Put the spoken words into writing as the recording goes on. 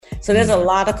So there's a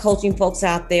lot of coaching folks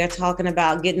out there talking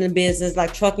about getting in business.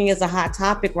 Like trucking is a hot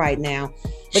topic right now.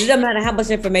 But it doesn't matter how much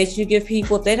information you give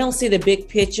people. If they don't see the big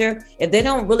picture, if they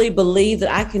don't really believe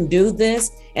that I can do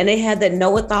this, and they have that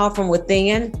know-it-all from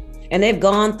within, and they've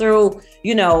gone through,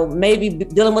 maybe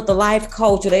dealing with the life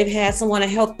coach, or they've had someone to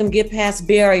help them get past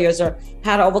barriers or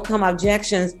how to overcome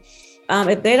objections.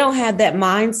 If they don't have that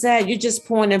mindset, you're just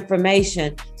pouring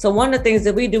information. So one of the things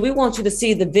that we do, we want you to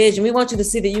see the vision. We want you to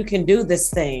see that you can do this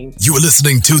thing. You are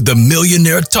listening to The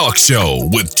Millionaire Talk Show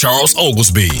with Charles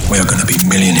Oglesby. We're going to be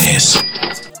millionaires.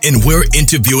 And we're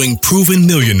interviewing proven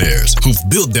millionaires who've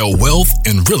built their wealth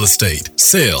in real estate,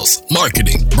 sales,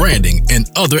 marketing, branding, and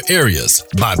other areas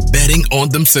by betting on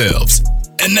themselves.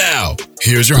 And now,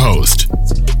 here's your host,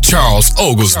 Charles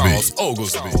Oglesby.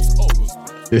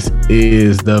 This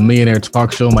is the Millionaire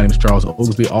Talk Show. My name is Charles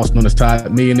Oglesby, also known as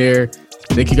Todd Millionaire.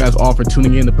 Thank you guys all for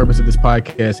tuning in. The purpose of this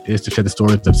podcast is to share the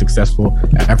stories of successful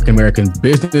African-American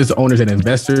business owners and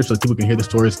investors so that people can hear the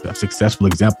stories of successful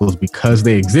examples because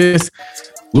they exist.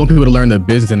 We want people to learn the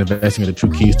business and investing are the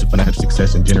true keys to financial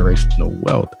success and generational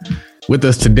wealth. With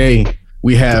us today,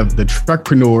 we have the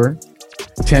truckpreneur,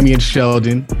 Tammi and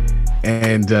Sheldon.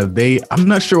 And I'm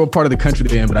not sure what part of the country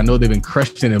they're in, but I know they've been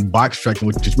crushing in box trucking,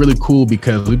 which is really cool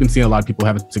because we've been seeing a lot of people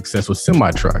having success with semi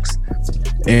trucks.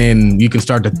 And you can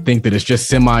start to think that it's just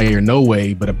semi or no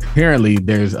way, but apparently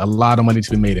there's a lot of money to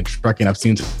be made in trucking. I've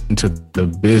seen into the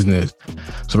business.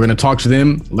 So we're going to talk to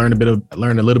them, learn a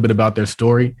little bit about their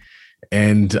story,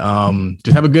 and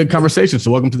just have a good conversation.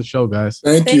 So welcome to the show, guys.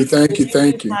 Thank you.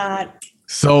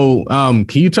 So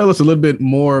can you tell us a little bit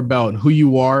more about who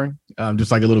you are?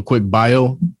 Just like a little quick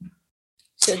bio.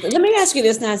 So let me ask you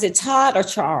this now. Is it Todd or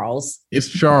Charles? It's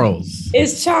Charles.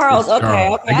 It's Charles.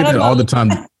 Okay. I get that all the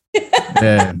time.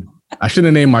 Yeah. I should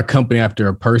have named my company after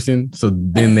a person, so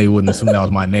then they wouldn't assume that was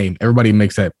my name. Everybody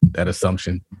makes that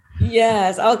assumption.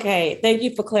 Yes. Okay. Thank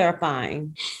you for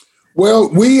clarifying. Well,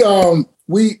 we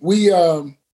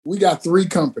got three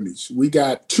companies. We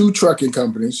got two trucking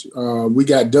companies. We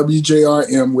got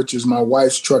WJRM, which is my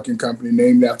wife's trucking company,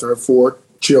 named after her four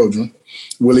children,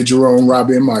 Willie, Jerome,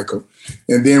 Robbie, and Michael.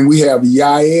 And then we have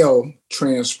Yael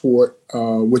Transport,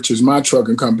 which is my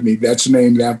trucking company. That's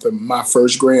named after my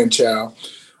first grandchild,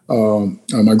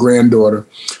 my granddaughter.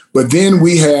 But then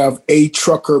we have A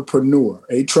Truckerpreneur.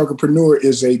 A Truckerpreneur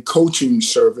is a coaching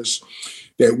service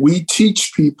that we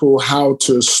teach people how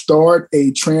to start a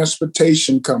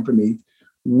transportation company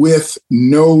with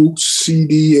no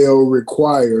CDL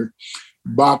required,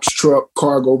 box truck,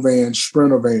 cargo van,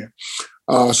 sprinter van.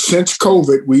 Since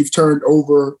COVID, we've turned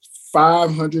over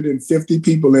 550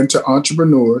 people into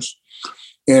entrepreneurs.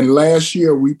 And last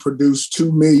year, we produced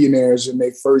 2 millionaires in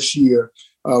their first year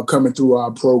coming through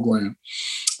our program.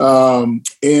 So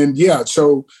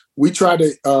we try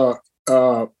to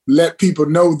let people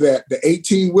know that the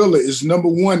 18-wheeler is number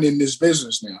one in this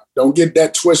business now. Don't get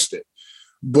that twisted.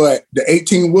 But the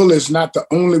 18-wheeler is not the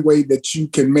only way that you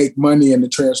can make money in the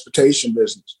transportation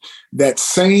business. That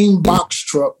same box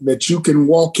truck that you can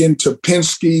walk into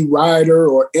Penske, Ryder,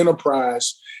 or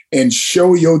Enterprise and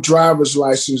show your driver's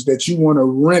license that you want to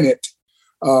rent it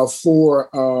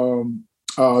to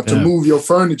move your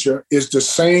furniture is the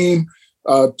same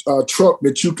truck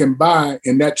that you can buy,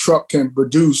 and that truck can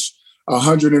produce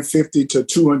 $150,000 to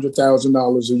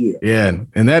 $200,000 a year. Yeah,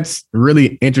 and that's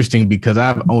really interesting because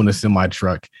I've owned a semi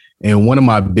truck, and one of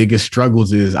my biggest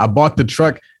struggles is I bought the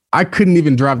truck. I couldn't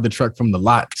even drive the truck from the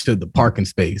lot to the parking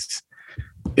space.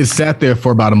 It sat there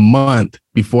for about a month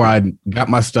before I got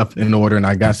my stuff in order, and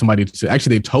I got somebody to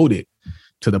actually they towed it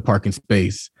to the parking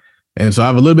space. And so I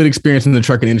have a little bit of experience in the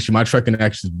trucking industry. My trucking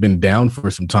actually has been down for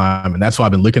some time, and that's why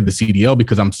I've been looking at the CDL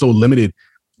because I'm so limited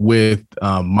with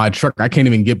my truck. I can't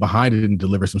even get behind it and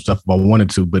deliver some stuff if I wanted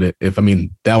to, but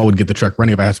that would get the truck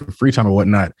running if I had some free time or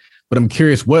whatnot. But I'm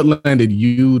curious, what landed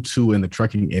you two in the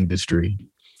trucking industry?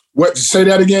 What? Say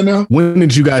that again now? When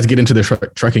did you guys get into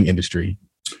the trucking industry?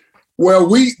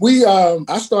 Well,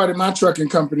 I started my trucking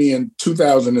company in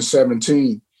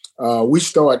 2017. We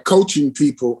started coaching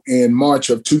people in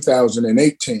March of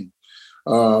 2018.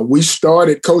 We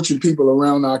started coaching people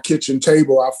around our kitchen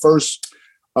table. Our first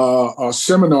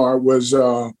seminar was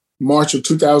March of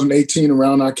 2018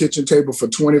 around our kitchen table for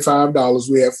 $25.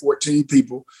 We had 14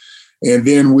 people. And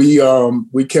then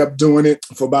we kept doing it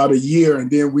for about a year.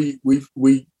 And then we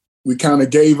kind of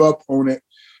gave up on it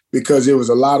because it was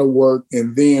a lot of work.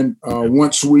 And then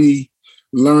once we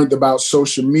learned about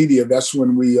social media, that's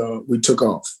when we took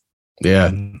off.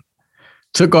 Yeah.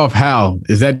 Took off how?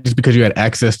 Is that just because you had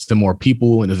access to more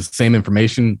people and it was the same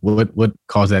information? What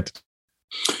caused that?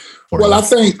 Well, I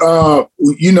think,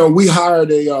 we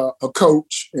hired a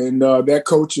coach, and that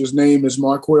coach's name is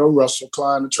Marquell Russell,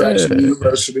 Klein Attraction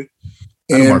University.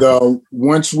 And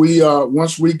once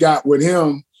we got with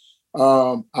him,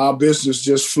 our business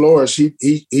just flourished.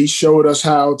 He showed us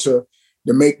how to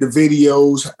make the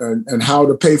videos and how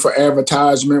to pay for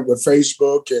advertisement with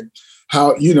Facebook, and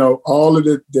how, all of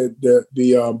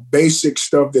the basic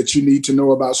stuff that you need to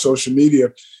know about social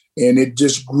media. And it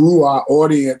just grew our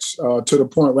audience to the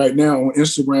point right now on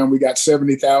Instagram, we got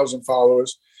 70,000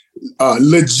 followers,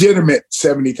 legitimate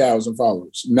 70,000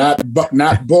 followers, not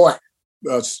bought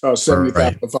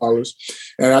 70,000 followers.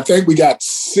 And I think we got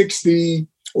 60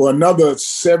 or another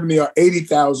 70 or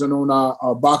 80,000 on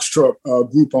our box truck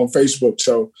group on Facebook.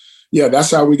 So yeah,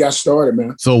 that's how we got started,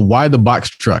 man. So why the box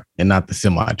truck and not the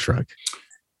semi truck?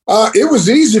 It was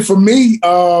easy for me.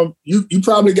 You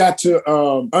probably got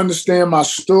to understand my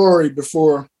story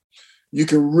before you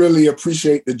can really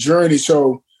appreciate the journey.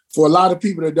 So for a lot of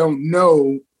people that don't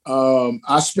know,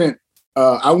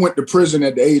 I went to prison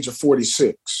at the age of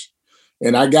 46,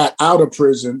 and I got out of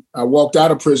prison. I walked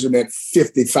out of prison at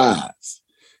 55,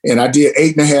 and I did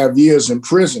 8.5 years in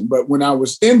prison. But when I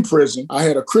was in prison, I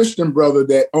had a Christian brother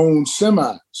that owned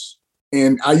semis,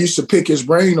 and I used to pick his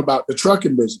brain about the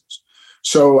trucking business.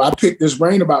 So I picked his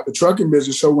brain about the trucking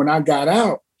business. So when I got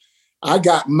out, I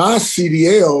got my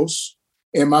CDLs,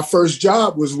 and my first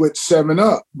job was with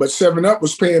 7-Up. But 7-Up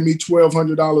was paying me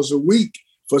 $1,200 a week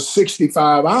for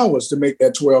 65 hours to make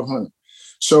that $1,200.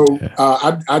 So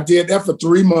I did that for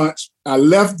 3 months. I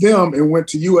left them and went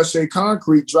to USA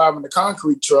Concrete, driving the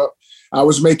concrete truck. I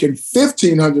was making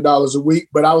 $1,500 a week,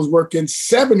 but I was working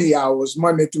 70 hours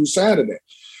Monday through Saturday.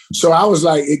 So I was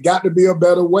like, it got to be a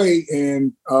better way,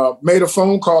 and made a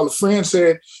phone call. A friend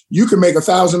said, you can make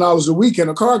 $1,000 a week in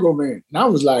a cargo van. And I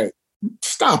was like,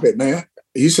 stop it, man.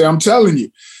 He said, I'm telling you.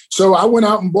 So I went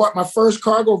out and bought my first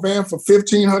cargo van for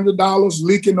 $1,500,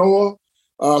 leaking oil,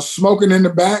 smoking in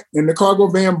the back. And the cargo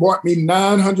van bought me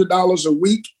 $900 a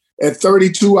week at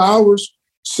 32 hours.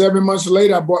 7 months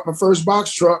later, I bought my first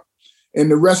box truck, and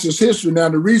the rest is history. Now,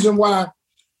 the reason why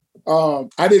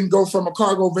I didn't go from a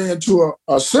cargo van to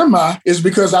a semi is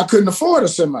because I couldn't afford a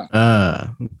semi.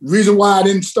 Reason why I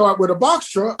didn't start with a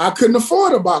box truck, I couldn't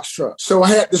afford a box truck. So I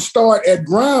had to start at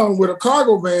ground with a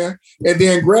cargo van, and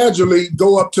then gradually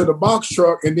go up to the box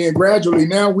truck. And then gradually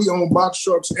now we own box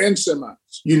trucks and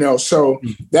semis, so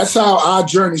that's how our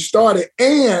journey started,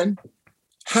 and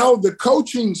how the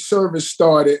coaching service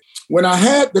started. When I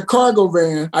had the cargo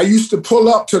van, I used to pull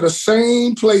up to the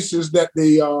same places that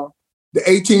the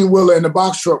 18-wheeler and the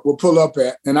box truck will pull up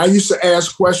at. And I used to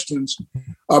ask questions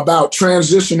about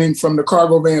transitioning from the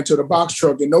cargo van to the box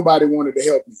truck, and nobody wanted to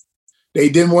help me. They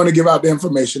didn't want to give out the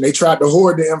information. They tried to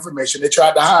hoard the information. They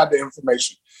tried to hide the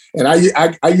information. And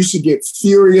I used to get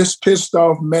furious, pissed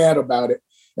off, mad about it.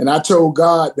 And I told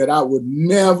God that I would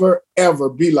never, ever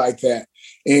be like that.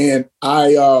 And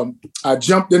I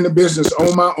jumped in the business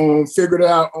on my own, figured it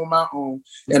out on my own.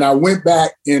 And I went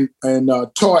back and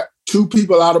taught 2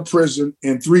 people out of prison,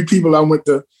 and 3 people I went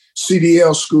to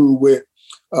CDL school with.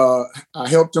 I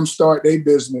helped them start their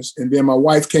business. And then my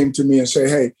wife came to me and said,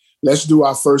 hey, let's do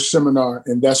our first seminar.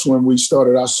 And that's when we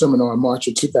started our seminar in March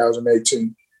of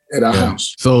 2018 at our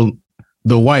house. So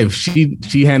the wife,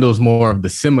 she handles more of the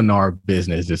seminar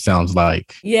business, it sounds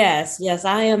like. Yes.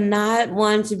 I am not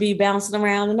one to be bouncing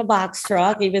around in a box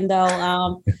truck, even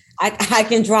though I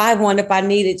can drive one if I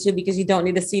needed to, because you don't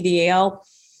need a CDL.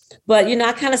 But,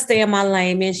 I kind of stay in my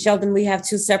lane. Me and Sheldon, we have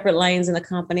 2 separate lanes in the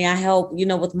company. I help,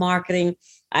 with marketing.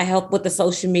 I help with the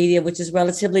social media, which is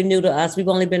relatively new to us. We've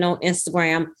only been on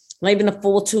Instagram, only been a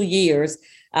full 2 years.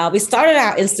 We started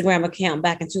our Instagram account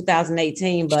back in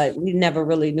 2018, but we never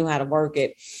really knew how to work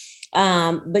it.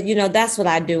 But, that's what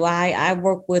I do. I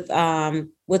work with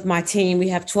my team. We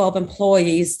have 12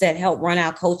 employees that help run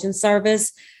our coaching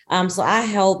service. So I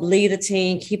help lead a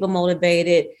team, keep them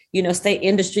motivated, stay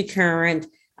industry current,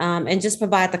 and just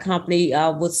provide the company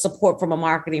with support from a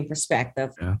marketing perspective.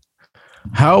 Yeah.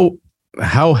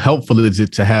 How helpful is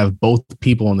it to have both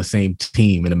people on the same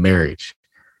team in a marriage?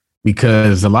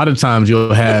 Because a lot of times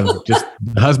you'll have just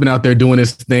the husband out there doing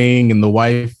his thing and the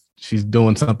wife, she's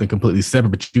doing something completely separate,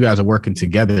 but you guys are working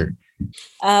together.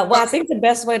 Well, I think the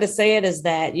best way to say it is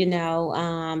that,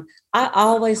 I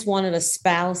always wanted a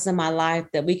spouse in my life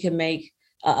that we can make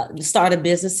start a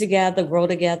business together, grow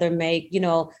together, make,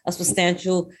 a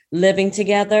substantial living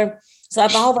together. So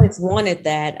I've always wanted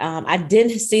that. I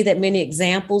didn't see that many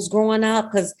examples growing up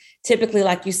because typically,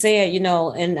 like you said, you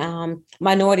know, in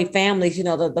minority families, you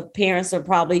know, the parents are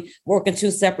probably working 2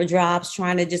 separate jobs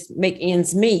trying to just make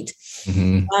ends meet.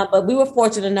 Mm-hmm. But we were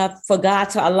fortunate enough for God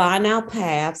to align our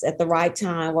paths at the right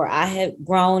time where I had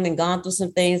grown and gone through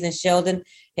some things and Sheldon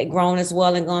had grown as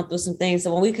well and gone through some things.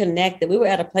 So when we connected, we were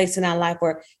at a place in our life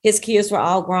where his kids were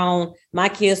all grown. My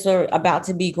kids were about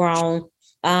to be grown.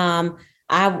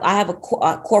 I have a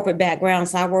corporate background,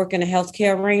 so I work in the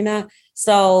healthcare arena.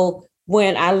 So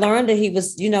when I learned that he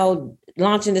was, you know,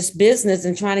 launching this business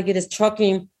and trying to get his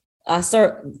trucking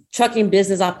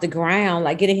business off the ground,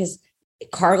 like getting his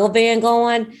cargo van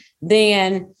going,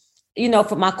 then, you know,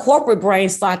 for my corporate brain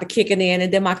started kicking in,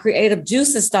 and then my creative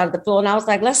juices started to flow. And I was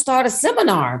like, let's start a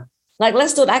seminar. Like,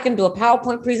 let's do it. I can do a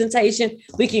PowerPoint presentation.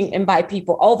 We can invite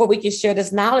people over. We can share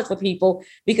this knowledge with people,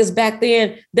 because back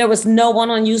then there was no one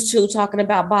on YouTube talking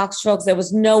about box trucks. There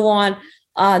was no one,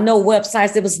 no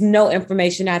websites. There was no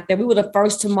information out there. We were the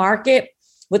first to market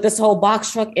with this whole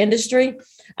box truck industry.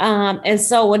 And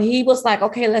so when he was like,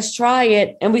 okay, let's try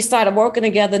it, and we started working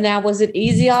together. Now, was it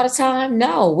easy all the time?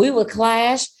 No, we would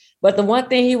clash. But the one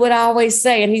thing he would always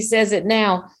say, and he says it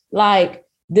now, like,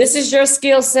 this is your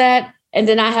skill set, and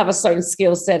then I have a certain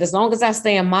skill set. As long as I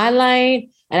stay in my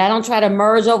lane and I don't try to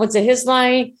merge over to his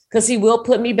lane, because he will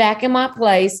put me back in my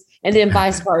place, and then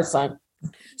vice versa.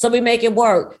 So we make it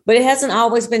work. But it hasn't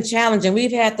always been challenging.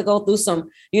 We've had to go through some,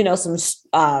 you know, some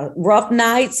rough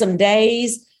nights, some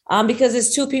days, because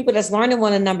it's 2 people that's learning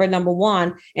one another, number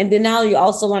one. And then now you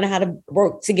also learn how to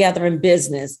work together in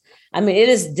business. I mean, it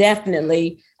is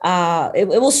definitely, it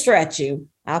will stretch you.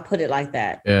 I'll put it like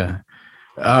that. Yeah.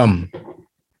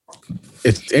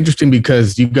 It's interesting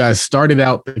because you guys started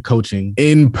out the coaching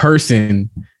in person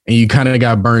and you kind of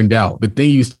got burned out, but then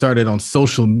you started on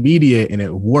social media and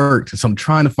it worked. So I'm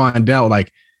trying to find out,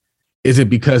 like, is it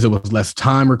because it was less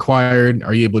time required?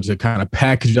 Are you able to kind of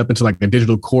package it up into like a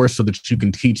digital course so that you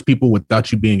can teach people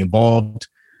without you being involved?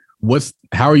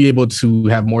 How are you able to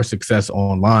have more success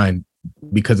online?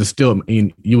 Because it's still, I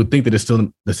mean, you would think that it's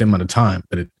still the same amount of time,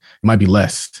 but it might be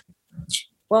less.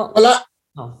 Well,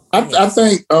 I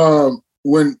think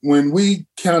when we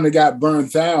kind of got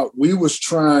burnt out, we was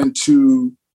trying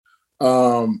to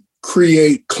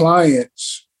create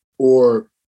clients or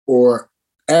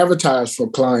advertise for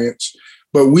clients,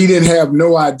 but we didn't have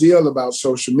no idea about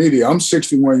social media. I'm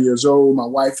 61 years old. My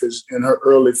wife is in her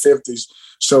early 50s.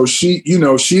 So she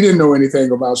didn't know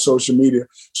anything about social media.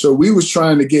 So we was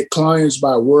trying to get clients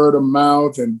by word of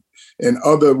mouth and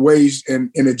other ways,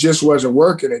 and it just wasn't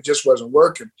working. It just wasn't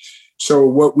working. So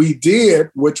what we did,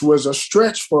 which was a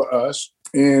stretch for us,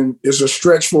 and is a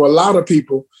stretch for a lot of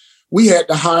people, we had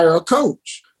to hire a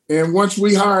coach. And once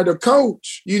we hired a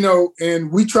coach, you know,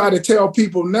 and we try to tell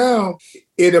people now,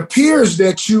 it appears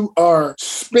that you are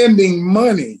spending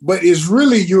money, but it's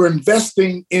really you're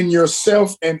investing in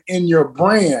yourself and in your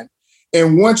brand.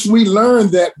 And once we learned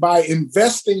that by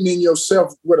investing in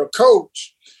yourself with a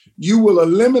coach, you will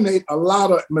eliminate a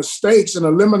lot of mistakes and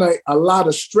eliminate a lot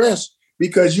of stress,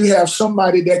 because you have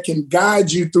somebody that can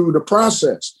guide you through the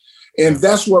process. And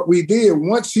that's what we did.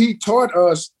 Once he taught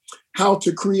us how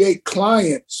to create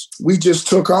clients, we just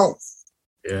took off.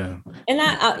 Yeah. And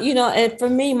and for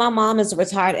me, my mom is a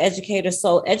retired educator.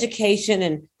 So education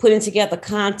and putting together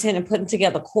content and putting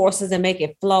together courses and make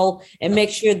it flow and make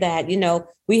sure that, you know,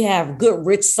 we have good,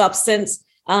 rich substance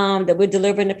that we're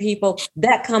delivering to people,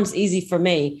 that comes easy for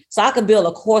me. So I can build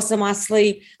a course in my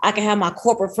sleep. I can have my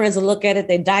corporate friends to look at it.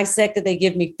 They dissect it. They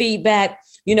give me feedback.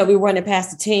 You know, we run it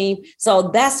past the team. So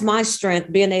that's my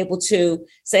strength, being able to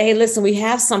say, hey, listen, we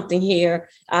have something here.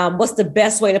 What's the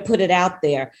best way to put it out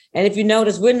there? And if you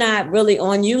notice, we're not really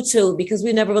on YouTube because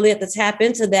we never really had to tap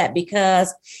into that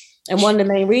and one of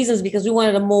the main reasons, because we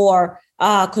wanted a more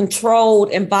controlled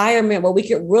environment where we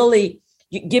could really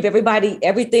give everybody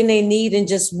everything they need in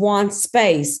just one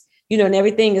space, you know, and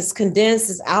everything is condensed,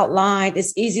 is outlined,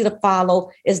 it's easy to follow,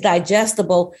 it's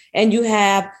digestible. And you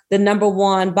have the number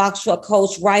one box truck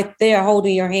coach right there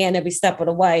holding your hand every step of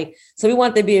the way. So we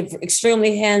want to be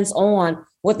extremely hands-on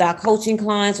with our coaching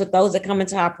clients, with those that come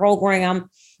into our program,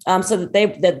 so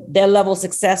that their level of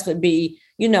success would be,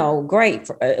 you know, great.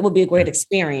 It would be a great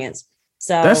experience.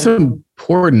 So that's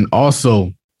important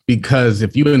also, because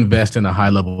if you invest in a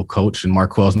high-level coach, and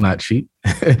Marquell's not cheap,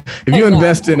 if you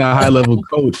invest in a high-level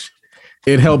coach,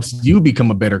 it helps you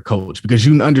become a better coach because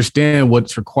you understand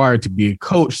what's required to be a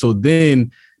coach. So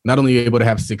then not only are you able to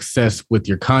have success with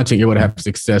your content, you're able to have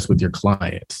success with your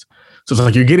clients. So it's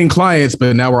like you're getting clients,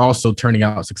 but now we're also turning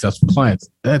out successful clients.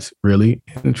 That's really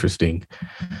interesting.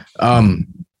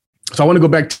 So I want to go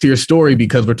back to your story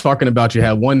because we're talking about you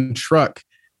had one truck.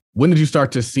 When did you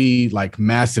start to see like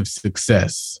massive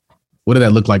success? What did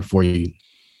that look like for you?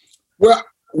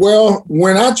 Well,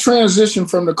 when I transitioned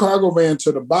from the cargo van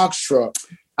to the box truck,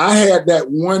 I had that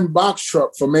one box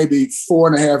truck for maybe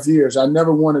 4.5 years. I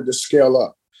never wanted to scale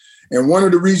up. And one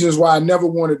of the reasons why I never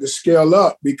wanted to scale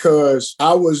up, because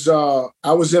I was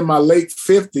in my late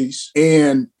 50s,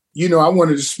 and I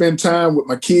wanted to spend time with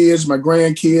my kids, my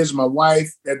grandkids, my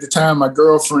wife, at the time, my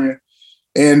girlfriend.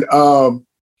 And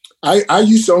I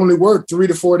used to only work 3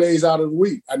 to 4 days out of the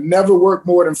week. I never worked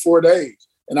more than 4 days.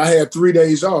 And I had 3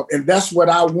 days off. And that's what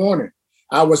I wanted.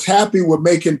 I was happy with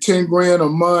making 10 grand a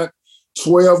month,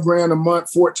 12 grand a month,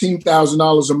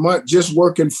 $14,000 a month, just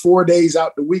working 4 days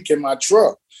out the week in my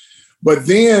truck. But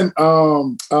then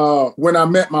when I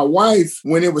met my wife,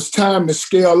 when it was time to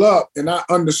scale up, and I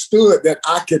understood that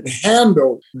I could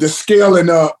handle the scaling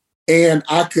up and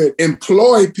I could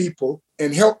employ people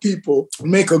and help people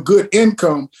make a good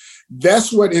income,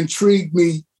 that's what intrigued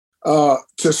me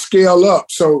to scale up.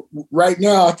 So right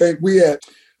now, I think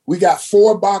we got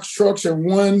 4 box trucks and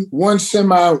one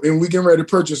semi, and we getting ready to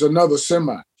purchase another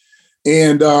semi.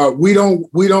 And I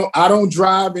don't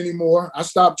drive anymore. I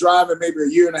stopped driving maybe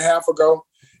 1.5 years ago,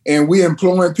 and we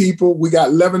employing people. We got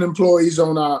 11 employees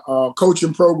on our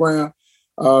coaching program.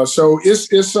 So it's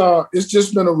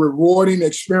just been a rewarding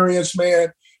experience,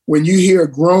 man. When you hear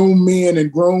grown men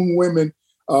and grown women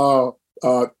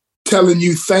telling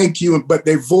you thank you, but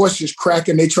their voice is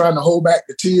cracking, they trying to hold back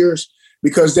the tears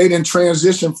because they didn't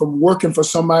transition from working for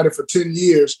somebody for 10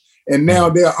 years. And now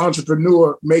they're an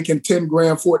entrepreneur making 10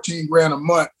 grand, 14 grand a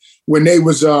month when they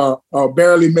was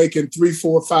barely making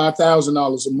 $3,000, $4,000,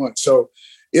 $5,000 a month. So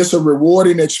it's a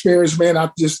rewarding experience, man. I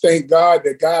just thank God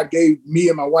that God gave me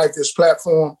and my wife this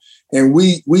platform, and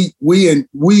we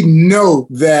know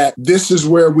that this is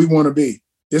where we want to be.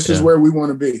 This is where we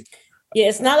want to be. Yeah,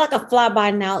 it's not like a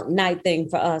fly-by-night thing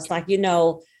for us. Like, we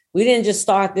didn't just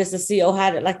start this to see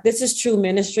how to, like, this is true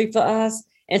ministry for us.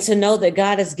 And to know that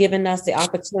God has given us the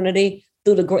opportunity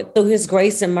through his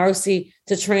grace and mercy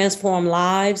to transform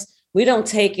lives. We don't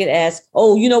take it as,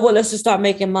 let's just start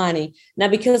making money. Now,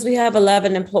 because we have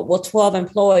 12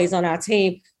 employees on our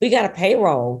team, we got a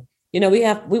payroll. We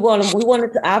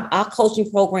wanted our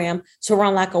coaching program to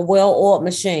run like a well-oiled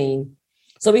machine.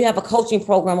 So we have a coaching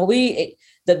program where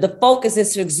the focus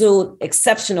is to exude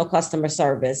exceptional customer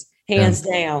service, hands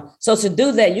down. So to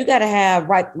do that, you got to have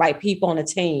right people on the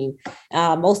team.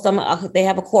 Most of them, they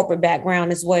have a corporate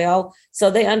background as well. So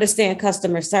they understand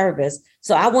customer service.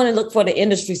 So I want to look for the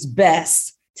industry's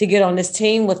best to get on this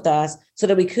team with us so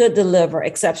that we could deliver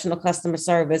exceptional customer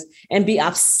service and be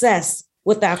obsessed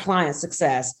with our client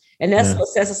success. And that's what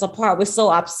sets us apart. We're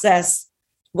so obsessed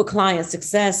with client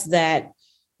success that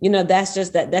that's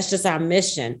just our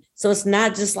mission. So it's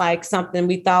not just like something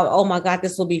we thought, oh my God,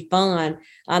 this will be fun.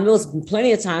 There was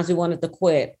plenty of times we wanted to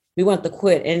quit.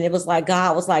 And it was like,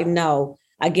 God was like, no,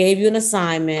 I gave you an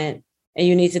assignment and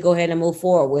you need to go ahead and move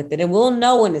forward with it. And we'll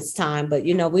know when it's time. But,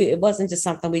 it wasn't just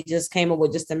something we just came up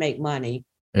with just to make money.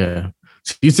 Yeah.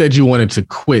 So you said you wanted to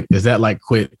quit. Is that like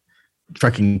quit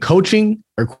trucking coaching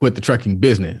or quit the trucking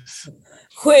business?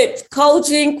 Quit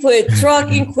coaching, quit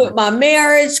trucking, quit my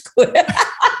marriage, quit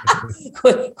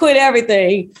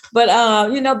everything. But,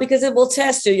 because it will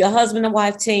test you, your husband and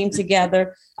wife team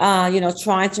together,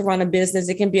 trying to run a business.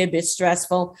 It can be a bit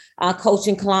stressful.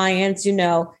 Coaching clients,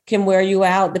 can wear you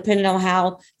out depending on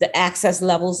how the access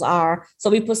levels are. So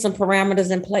we put some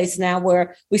parameters in place now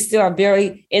where we still are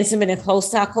very intimate and close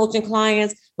to our coaching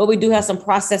clients, but we do have some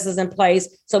processes in place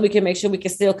so we can make sure we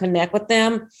can still connect with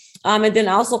them. And then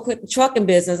also quit the trucking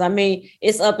business. I mean,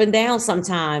 it's up and down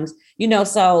sometimes,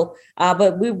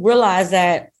 but we realize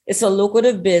that it's a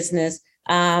lucrative business.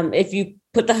 If you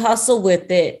put the hustle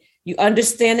with it, you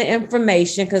understand the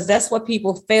information, because that's what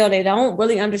people fail. They don't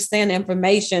really understand the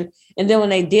information. And then when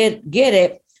they did get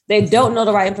it, they don't know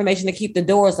the right information to keep the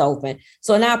doors open.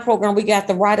 So in our program, we got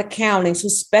the right accountants who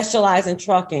specialize in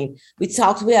trucking. We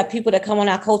have people that come on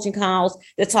our coaching calls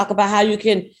that talk about how you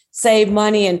can save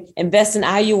money and invest in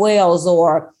IULs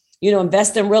or,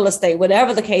 invest in real estate,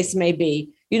 whatever the case may be.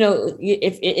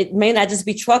 If it may not just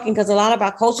be trucking, because a lot of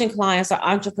our coaching clients are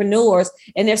entrepreneurs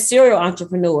and they're serial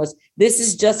entrepreneurs. This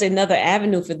is just another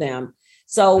avenue for them.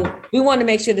 So we want to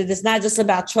make sure that it's not just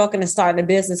about trucking and starting a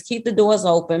business. Keep the doors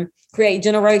open, create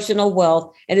generational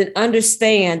wealth, and then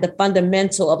understand the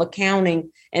fundamental of accounting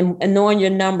and knowing your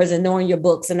numbers and knowing your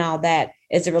books and all that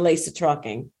as it relates to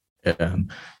trucking. Yeah.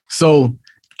 So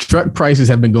truck prices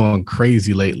have been going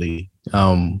crazy lately.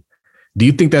 Do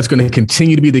you think that's going to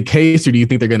continue to be the case, or do you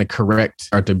think they're going to correct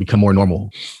or to become more normal?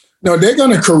 No, they're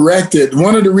going to correct it.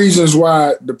 One of the reasons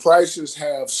why the prices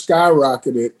have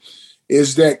skyrocketed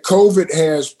is that COVID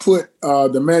has put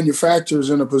the manufacturers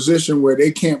in a position where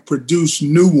they can't produce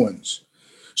new ones.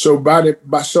 So by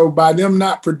them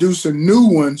not producing new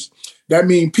ones, that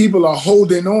means people are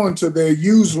holding on to their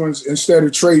used ones instead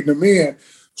of trading them in.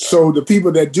 So the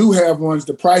people that do have ones,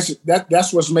 the price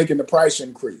that's what's making the price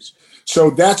increase. So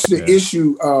that's the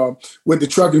issue with the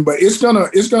trucking. But it's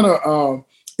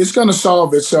gonna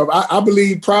solve itself. I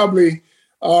believe probably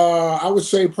I would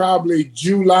say probably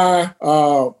July.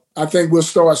 I think we'll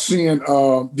start seeing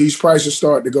these prices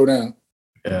start to go down.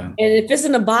 Yeah. And if it's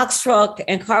in the box truck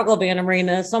and cargo van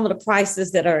arena, some of the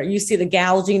prices you see the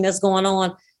gouging that's going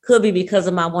on could be because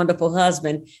of my wonderful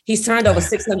husband. He's turned over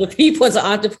 600 people as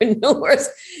entrepreneurs,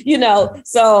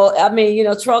 So, I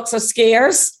mean, trucks are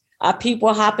scarce. People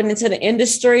are hopping into the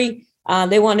industry.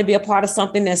 They want to be a part of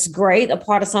something that's great, a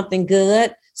part of something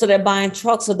good. So they're buying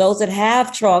trucks. So those that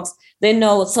have trucks, they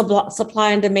know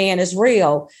supply and demand is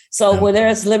real. So where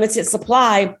there's limited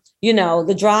supply,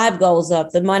 the drive goes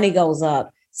up, the money goes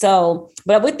up. So,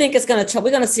 but we think we're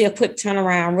going to see a quick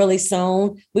turnaround really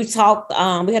soon. We've talked,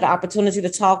 we had the opportunity to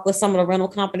talk with some of the rental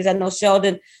companies. I know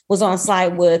Sheldon was on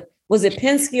site with, was it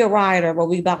Penske or Ryder? Well,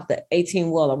 we bought the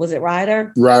 18-wheeler. Was it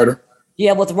Ryder? Ryder.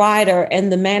 Yeah, with Ryder.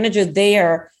 And the manager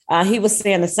there, he was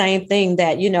saying the same thing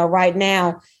that, right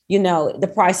now,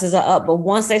 the prices are up. But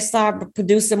once they start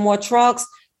producing more trucks,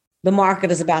 the market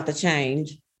is about to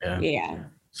change. Yeah.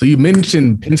 So you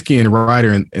mentioned Penske and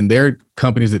Ryder, and they're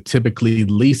companies that typically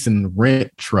lease and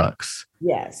rent trucks.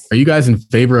 Yes. Are you guys in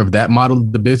favor of that model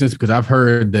of the business? Because I've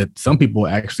heard that some people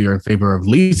actually are in favor of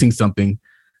leasing something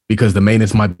because the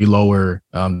maintenance might be lower.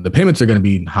 The payments are going to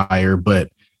be higher, but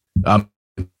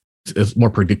it's more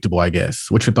predictable, I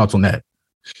guess. What's your thoughts on that?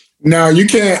 No, you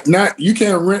can't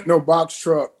rent no box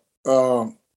truck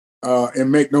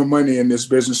and make no money in this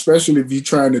business, especially if you're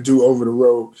trying to do over the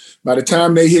road. By the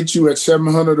time they hit you at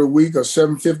 $700 a week or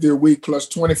 $750 a week plus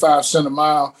 25 cents a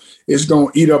mile, it's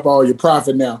going to eat up all your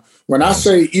profit. Now, when I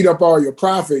say eat up all your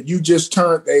profit, you just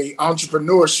turned a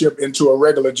entrepreneurship into a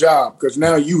regular job, because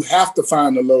now you have to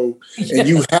find a load and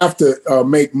you have to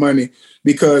make money,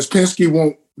 because Penske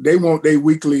want their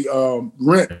weekly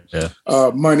rent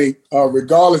money,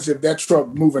 regardless if that truck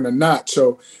moving or not.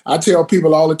 So I tell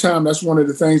people all the time, that's one of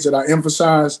the things that I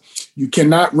emphasize. You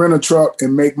cannot rent a truck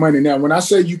and make money. Now, when I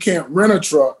say you can't rent a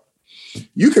truck,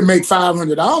 you can make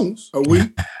 $500 a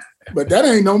week, but that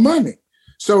ain't no money.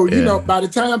 So, by the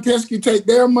time Penske take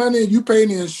their money and you pay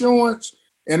the insurance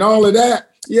and all of that,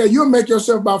 you'll make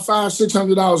yourself about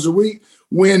 $500-$600 a week.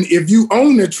 When if you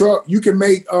own the truck, you can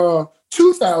make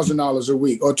 $2,000 a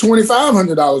week or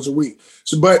 $2,500 a week.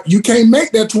 So, but you can't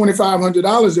make that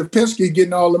 $2,500 if Penske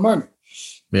getting all the money.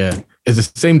 Yeah. Is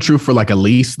the same true for like a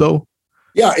lease though?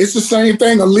 Yeah, it's the same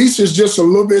thing. A lease is just a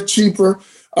little bit cheaper.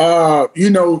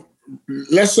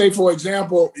 Let's say, for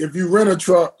example, if you rent a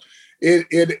truck,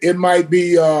 it might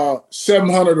be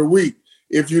 $700 a week.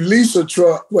 If you lease a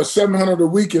truck, $700 a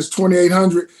week is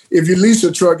 $2,800. If you lease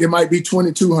a truck, it might be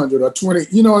 $2,200 or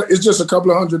 $20. It's just a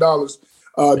couple of $100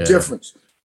 difference.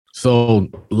 So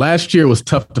last year was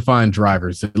tough to find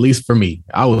drivers, at least for me.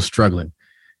 I was struggling.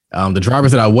 The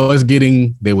drivers that I was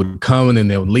getting, they would come and then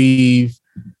they would leave.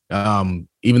 Even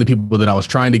the people that I was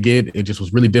trying to get, it just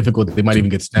was really difficult. They might even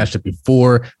get snatched up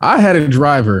before. I had a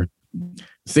driver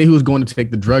say he was going to take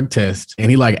the drug test,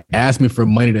 and he asked me for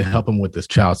money to help him with this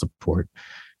child support.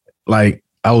 I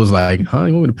was like, huh,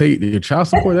 you want me to pay your child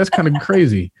support? That's kind of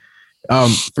crazy.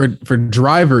 For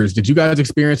drivers, did you guys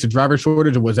experience a driver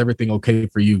shortage, or was everything okay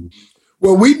for you?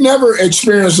 Well, we never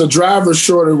experienced a driver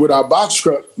shortage with our box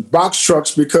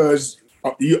trucks because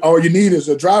all you need is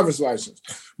a driver's license.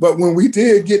 But when we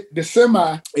did get the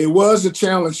semi, it was a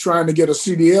challenge trying to get a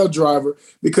CDL driver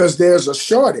because there's a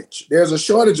shortage. There's a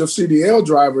shortage of CDL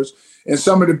drivers, and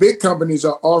some of the big companies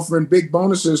are offering big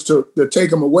bonuses to take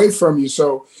them away from you.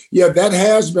 So, that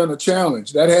has been a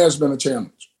challenge.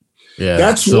 Yeah,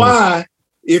 that's why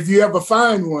if you ever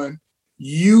find one,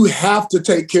 you have to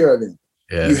take care of them.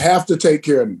 Yeah. You have to take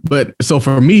care of them. But so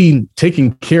for me,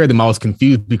 taking care of them, I was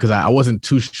confused because I wasn't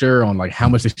too sure on how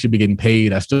much they should be getting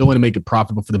paid. I still want to make it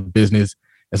profitable for the business.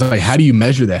 It's how do you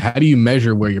measure that? How do you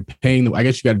measure where you're paying them? I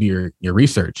guess you got to do your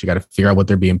research. You got to figure out what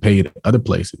they're being paid at other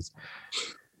places.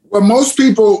 Well, most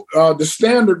people, the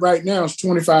standard right now is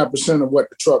 25% of what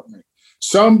the truck makes.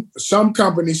 Some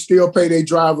companies still pay their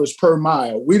drivers per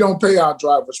mile. We don't pay our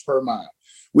drivers per mile.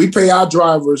 We pay our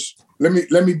drivers. Let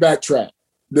me backtrack.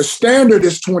 The standard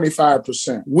is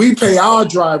 25%. We pay our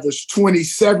drivers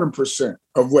 27%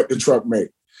 of what the truck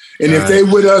makes. And if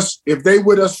they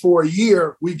with us for a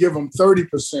year, we give them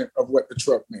 30% of what the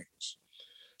truck makes.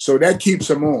 So that keeps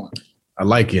them on. I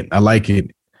like it.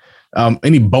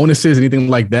 Any bonuses, anything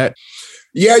like that?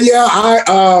 Yeah.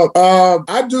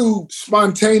 I do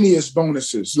spontaneous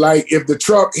bonuses. Like if the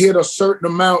truck hit a certain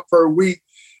amount per week,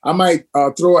 I might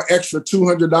throw an extra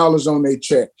 $200 on their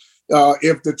check.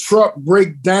 If the truck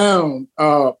break down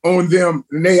on them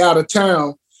and they out of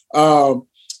town,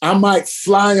 I might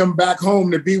fly them back home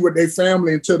to be with their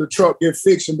family until the truck get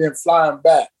fixed and then fly them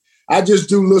back. I just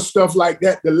do little stuff like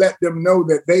that to let them know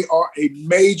that they are a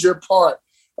major part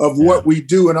of what we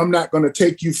do, and I'm not going to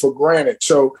take you for granted.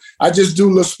 So I just do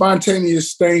little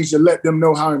spontaneous things to let them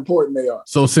know how important they are.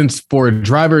 So since for a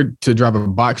driver to drive a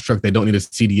box truck, they don't need a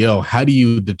CDL, how do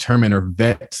you determine or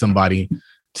vet somebody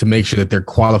to make sure that they're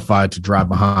qualified to drive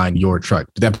behind your truck?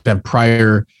 Do they have to have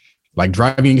prior like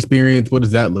driving experience? What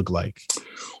does that look like?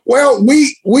 Well,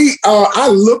 I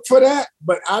look for that,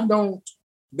 but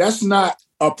that's not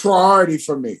a priority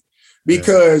for me,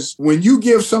 because when you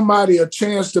give somebody a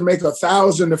chance to make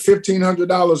 $1,000 to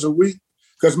 $1,500 a week,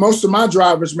 because most of my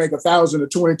drivers make $1,000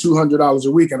 to $2,200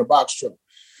 a week in a box truck.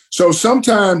 So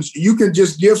sometimes you can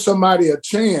just give somebody a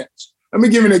chance. Let me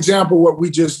give you an example of what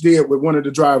we just did with one of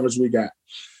the drivers we got.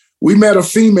 We met a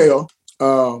female.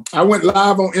 I went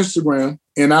live on Instagram,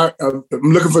 and I'm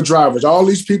looking for drivers. All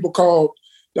these people called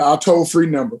our toll-free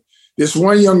number. This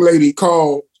one young lady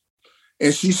called,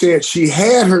 and she said she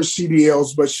had her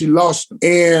CDLs, but she lost them.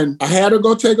 And I had her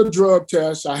go take a drug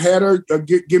test. I had her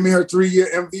give me her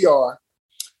 3-year MVR.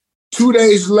 2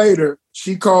 days later,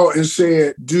 she called and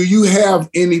said, do you have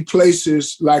any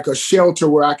places like a shelter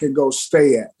where I can go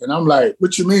stay at? And I'm like,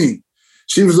 what you mean?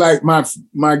 She was like,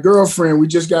 my girlfriend, we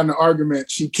just got in an argument.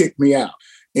 She kicked me out.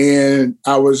 And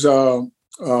I was a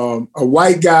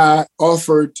white guy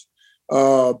offered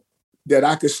that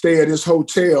I could stay at his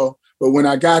hotel. But when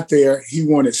I got there, he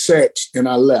wanted sex and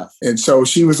I left. And so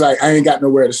she was like, I ain't got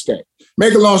nowhere to stay.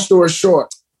 Make a long story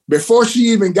short, before she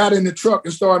even got in the truck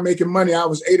and started making money, I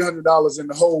was $800 in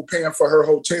the hole paying for her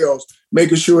hotels,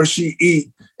 making sure she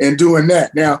eat and doing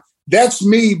that. Now, that's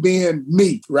me being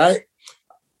me, right?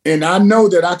 And I know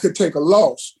that I could take a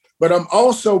loss, but I'm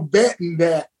also betting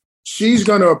that she's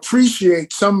going to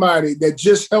appreciate somebody that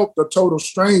just helped a total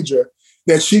stranger,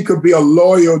 that she could be a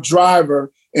loyal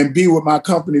driver and be with my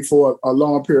company for a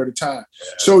long period of time.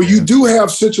 So you do have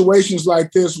situations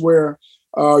like this where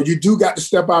you do got to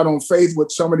step out on faith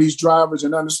with some of these drivers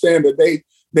and understand that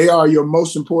they are your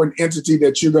most important entity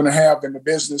that you're going to have in the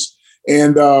business.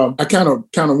 And I kind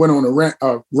of went on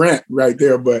a rant right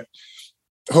there, but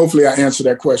hopefully I answered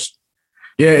that question.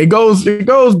 Yeah, it goes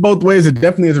both ways. It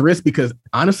definitely is a risk because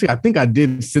honestly, I think I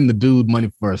did send the dude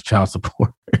money for his child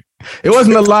support. It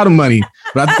wasn't a lot of money,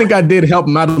 but I think I did help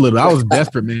him out a little. I was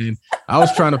desperate, man. I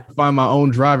was trying to find my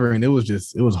own driver, and it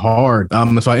was hard.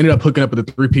 So I ended up hooking up with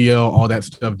the 3PL, all that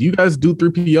stuff. Do you guys do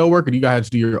 3PL work, or do you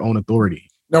guys do your own authority?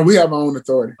 No, we have our own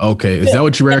authority. Okay, is that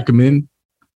what you recommend?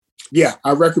 Yeah,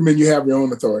 I recommend you have your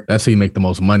own authority. That's how you make the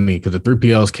most money, because the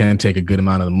 3PLs can take a good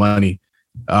amount of the money.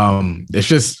 It's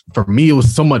just, for me, it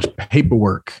was so much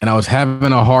paperwork, and I was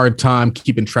having a hard time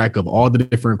keeping track of all the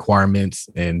different requirements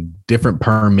and different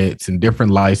permits and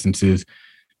different licenses.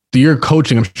 Through your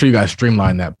coaching, I'm sure you guys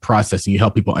streamline that process and you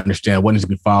help people understand what needs to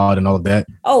be filed and all of that.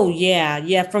 Oh,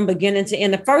 yeah. From beginning to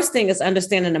end. The first thing is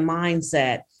understanding the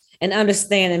mindset and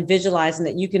understanding, visualizing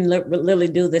that you can literally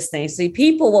do this thing. See,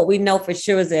 people, what we know for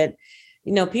sure is that,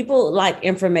 people like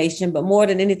information, but more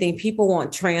than anything, people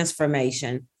want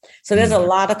transformation. So there's a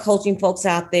lot of coaching folks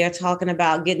out there talking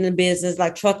about getting in business,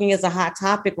 like trucking is a hot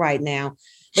topic right now.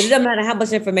 But it doesn't matter how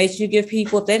much information you give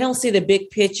people. If they don't see the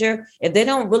big picture, if they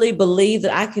don't really believe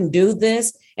that I can do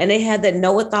this, and they had that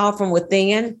know-it-all from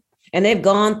within, and they've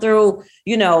gone through,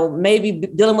 maybe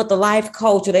dealing with the life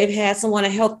coach, or they've had someone to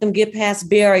help them get past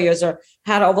barriers or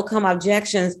how to overcome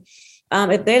objections.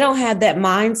 If they don't have that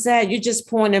mindset, you're just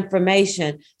pouring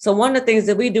information. So one of the things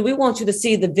that we do, we want you to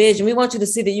see the vision. We want you to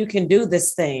see that you can do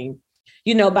this thing,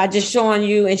 by just showing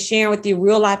you and sharing with you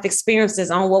real life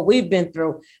experiences on what we've been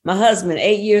through. My husband,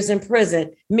 8 years in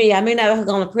prison. Me, I may not have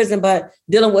gone to prison, but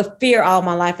dealing with fear all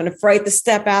my life and afraid to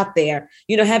step out there,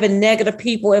 having negative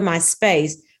people in my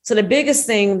space. So the biggest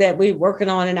thing that we're working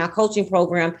on in our coaching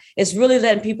program is really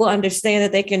letting people understand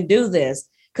that they can do this.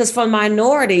 Because for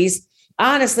minorities,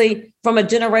 honestly, from a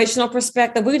generational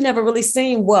perspective, we've never really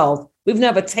seen wealth. We've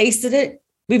never tasted it.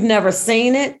 We've never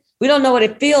seen it. We don't know what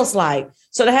it feels like.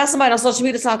 So to have somebody on social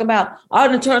media talk about, I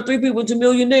done turned 3 people into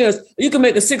millionaires, you can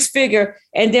make a 6-figure.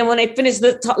 And then when they finish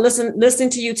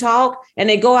listening to you talk and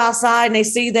they go outside and they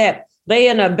see that they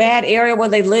in a bad area where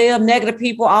they live, negative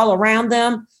people all around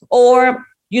them, or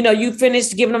you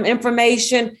finish giving them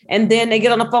information and then they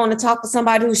get on the phone and talk to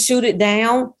somebody who shoot it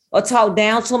down or talk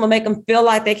down to them and make them feel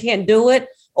like they can't do it.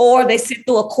 Or they sit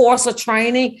through a course of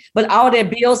training, but all their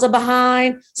bills are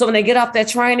behind. So when they get off that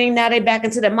training, now they back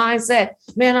into that mindset,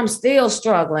 man, I'm still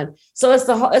struggling. So it's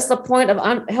the point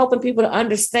of helping people to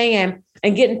understand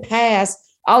and getting past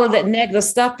all of that negative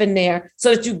stuff in there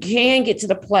so that you can get to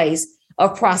the place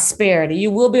of prosperity. You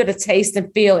will be able to taste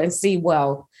and feel and see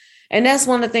wealth. And that's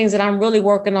one of the things that I'm really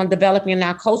working on developing in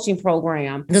our coaching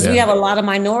program, because we have a lot of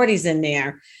minorities in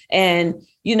there. And,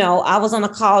 I was on a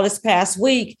call this past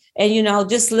week and,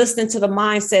 just listening to the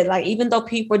mindset, like, even though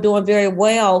people are doing very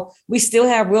well, we still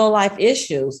have real life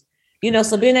issues,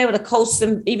 so being able to coach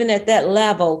them even at that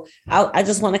level, I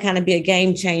just want to kind of be a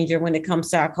game changer when it comes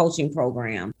to our coaching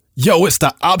program. Yo, it's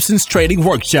the Options Trading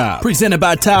Workshop presented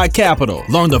by Tide Capital.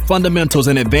 Learn the fundamentals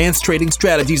and advanced trading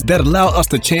strategies that allow us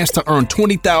the chance to earn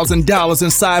 $20,000 in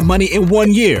side money in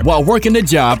 1 year while working a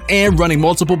job and running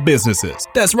multiple businesses.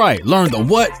 That's right. Learn the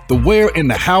what, the where, and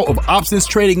the how of options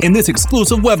trading in this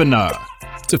exclusive webinar.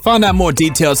 To find out more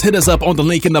details, hit us up on the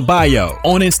link in the bio,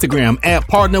 on Instagram at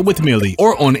Partner with Millie,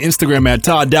 or on Instagram at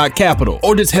Todd.Capital,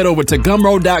 or just head over to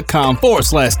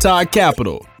Gumroad.com/Todd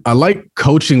Capital. I like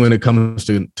coaching when it comes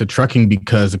to trucking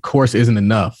because the course isn't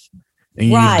enough. And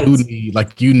you do need,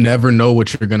 you never know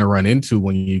what you're going to run into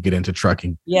when you get into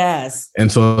trucking. Yes.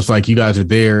 And so it's like you guys are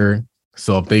there.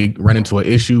 So if they run into an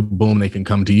issue, boom, they can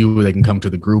come to you, or they can come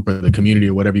to the group or the community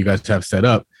or whatever you guys have set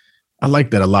up. I like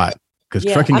that a lot because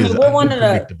trucking is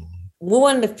unpredictable. We're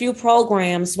one of the few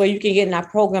programs where you can get in our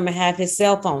program and have his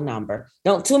cell phone number.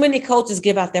 Don't too many coaches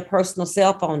give out their personal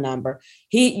cell phone number.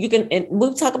 And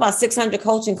we talk about 600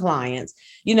 coaching clients.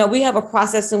 We have a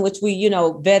process in which we,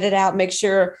 vet it out, make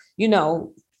sure,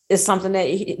 it's something that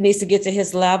he needs to get to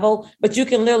his level, but you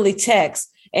can literally text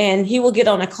and he will get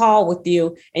on a call with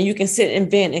you and you can sit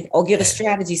and vent or get a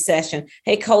strategy session.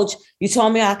 Hey, coach, you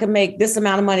told me I could make this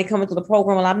amount of money coming to the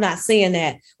program. Well, I'm not seeing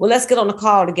that. Well, let's get on the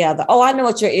call together. Oh, I know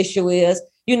what your issue is.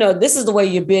 This is the way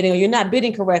you're bidding or you're not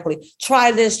bidding correctly.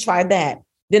 Try this, try that.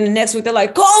 Then the next week they're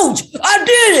like, coach, I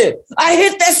did it. I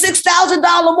hit that $6,000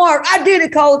 mark. I did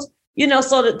it, coach.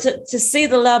 So to see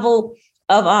the level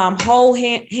of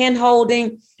hand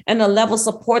holding and the level of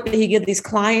support that he gives these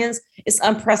clients, it's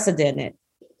unprecedented.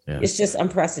 Yeah. It's just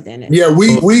unprecedented. Yeah,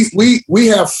 we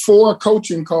have 4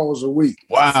 coaching calls a week.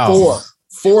 Wow.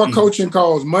 4 coaching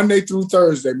calls Monday through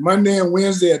Thursday, Monday and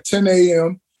Wednesday at 10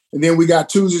 a.m. And then we got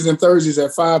Tuesdays and Thursdays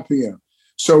at 5 p.m.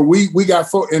 So we got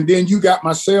 4, and then you got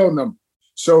my cell number.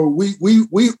 So we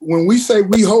when we say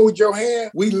we hold your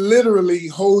hand, we literally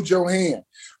hold your hand.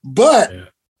 But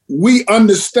we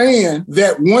understand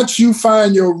that once you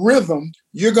find your rhythm,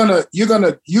 you're gonna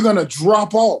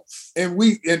drop off. And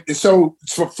so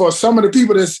for some of the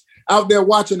people that's out there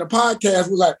watching the podcast,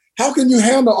 we're like, how can you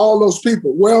handle all those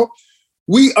people? Well,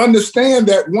 we understand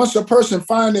that once a person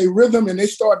find a rhythm and they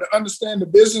start to understand the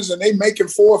business and they making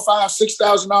 $4,000,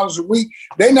 $5,000, $6,000 a week,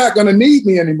 they're not gonna need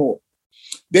me anymore.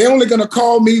 They're only gonna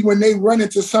call me when they run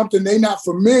into something they're not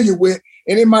familiar with,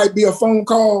 and it might be a phone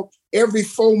call every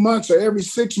 4 months or every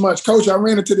 6 months. Coach, I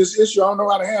ran into this issue. I don't know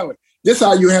how to handle it. This is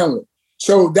how you handle it.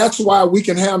 So that's why we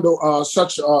can handle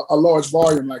such a large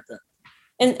volume like that.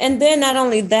 And then not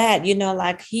only that,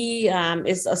 he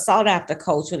is a sought after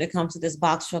coach when it comes to this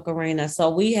box truck arena. So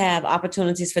we have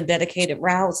opportunities for dedicated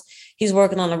routes. He's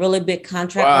working on a really big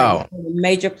contract. Wow. With a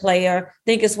major player. I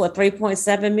think it's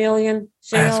 3.7 million.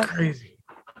 Cheryl? That's crazy.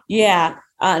 Yeah.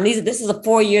 And this is a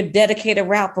 4-year dedicated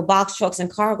route for box trucks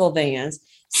and cargo vans.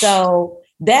 So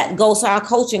that goes to our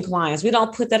coaching clients. We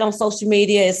don't put that on social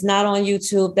media. It's not on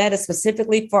YouTube. That is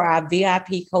specifically for our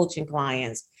VIP coaching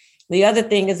clients. The other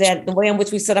thing is that the way in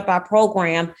which we set up our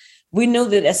program, we knew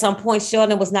that at some point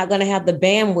Sheldon was not going to have the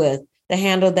bandwidth to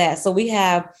handle that. So we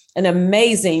have an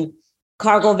amazing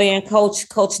cargo van coach,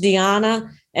 Coach Deanna,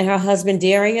 and her husband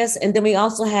Darius. And then we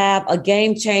also have a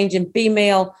game-changing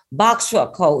female box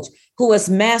truck coach who has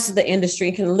mastered the industry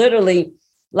and can literally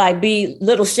be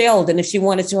little Sheldon if she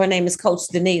wanted to. Her name is Coach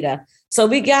Danita. So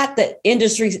we got the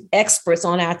industry experts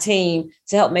on our team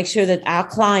to help make sure that our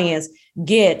clients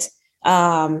get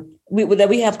number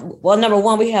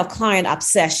one, we have client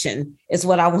obsession is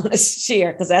what I want to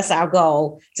share, because that's our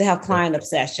goal, to have client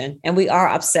obsession. And we are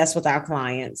obsessed with our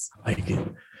clients.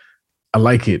 I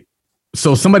like it.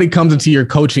 So somebody comes into your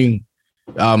coaching.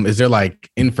 Is there like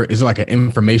an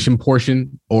information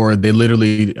portion, or they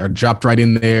literally are dropped right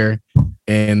in there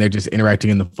and they're just interacting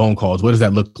in the phone calls? What does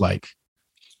that look like?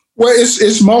 Well,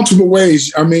 it's multiple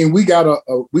ways. I mean, we got an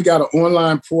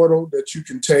online portal that you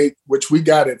can take, which we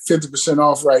got at 50%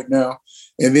 off right now.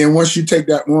 And then once you take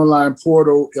that online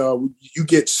portal, you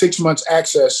get 6 months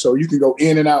access. So you can go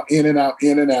in and out, in and out,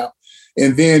 in and out.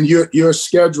 And then your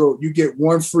schedule, you get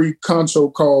one free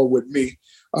console call with me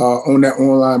on that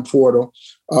online portal.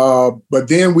 But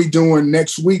then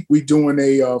next week, we doing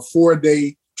a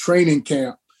 4-day training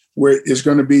camp where it's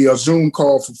going to be a Zoom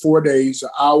call for 4 days, an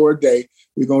hour a day.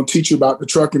 We're going to teach you about the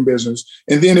trucking business.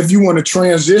 And then if you want to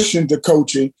transition to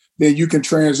coaching, then you can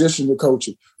transition to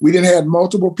coaching. We didn't have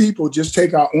multiple people just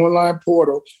take our online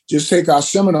portal, just take our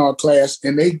seminar class,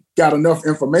 and they got enough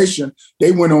information.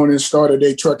 They went on and started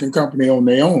a trucking company on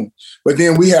their own. But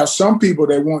then we have some people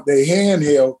that want their hand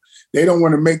held. They don't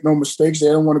want to make no mistakes. They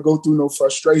don't want to go through no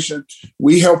frustration.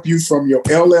 We help you from your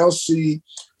LLC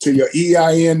to your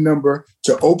EIN number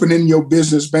to opening your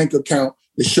business bank account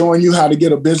to showing you how to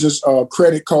get a business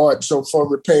credit card. So for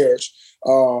repairs,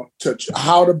 to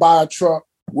how to buy a truck,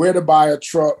 where to buy a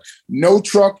truck. No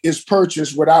truck is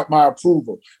purchased without my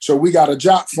approval. So we got a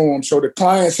job form. So the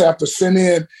clients have to send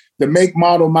in the make,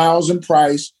 model, miles, and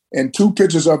price and 2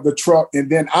 pictures of the truck. And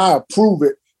then I approve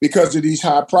it because of these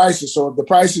high prices. So if the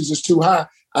prices is too high,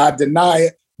 I deny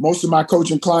it. Most of my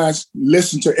coaching clients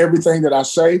listen to everything that I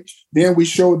say. Then we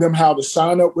show them how to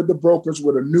sign up with the brokers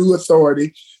with a new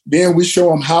authority. Then we show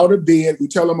them how to bid. We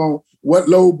tell them on what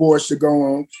load boards to go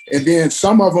on. And then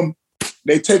some of them,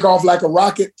 they take off like a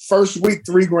rocket. First week,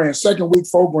 $3,000. Second week,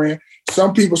 $4,000.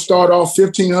 Some people start off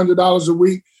 $1,500 a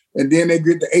week, and then they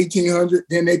get to $1,800.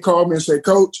 Then they call me and say,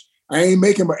 Coach, I ain't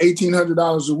making but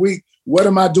 $1,800 a week. What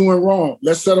am I doing wrong?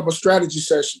 Let's set up a strategy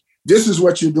session. This is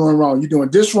what you're doing wrong. You're doing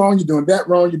this wrong. You're doing that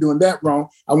wrong. You're doing that wrong.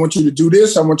 I want you to do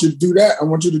this. I want you to do that. I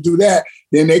want you to do that.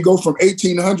 Then they go from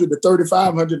 $1,800 to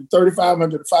 $3,500 to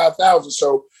 $3,500 to $5,000.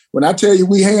 So when I tell you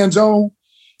we hands-on,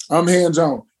 I'm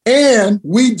hands-on. And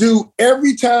we do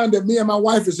every time that me and my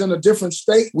wife is in a different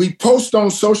state, we post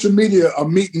on social media a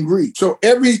meet and greet. So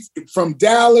from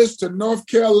Dallas to North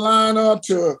Carolina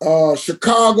to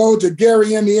Chicago to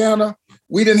Gary, Indiana,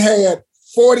 we done had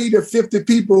 40 to 50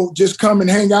 people just come and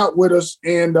hang out with us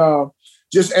and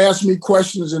just ask me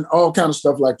questions and all kind of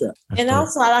stuff like that. And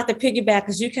also I like to piggyback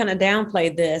because you kind of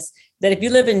downplayed this, that if you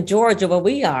live in Georgia where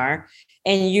we are,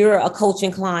 and you're a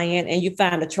coaching client and you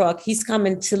find a truck, he's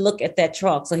coming to look at that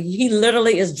truck. So he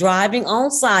literally is driving on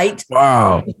site.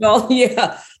 Wow.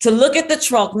 To look at the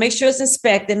truck, make sure it's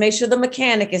inspected, make sure the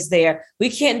mechanic is there. We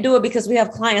can't do it because we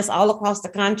have clients all across the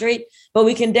country, but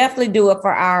we can definitely do it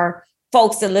for our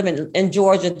folks that live in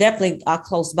Georgia, definitely are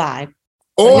close by.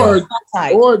 Or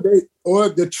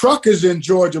the truck is in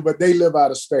Georgia, but they live out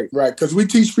of state, right? Because we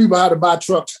teach people how to buy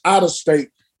trucks out of state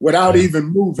without even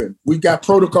moving. We got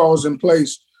protocols in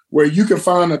place where you can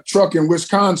find a truck in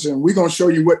Wisconsin. We're going to show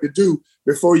you what to do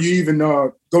before you even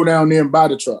go down there and buy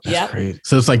the truck. Yeah.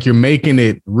 So it's like you're making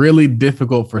it really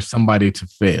difficult for somebody to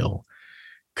fail.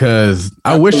 Because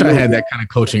I wish I had that kind of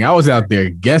coaching. I was out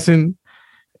there guessing,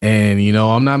 and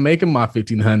I'm not making my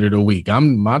 $1,500 a week.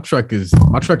 My truck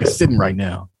is sitting right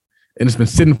now, and it's been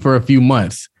sitting for a few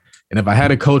months. And if I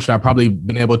had a coach, I'd probably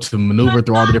been able to maneuver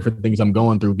through all the different things I'm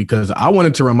going through, because I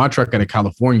wanted to run my truck out of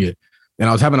California, and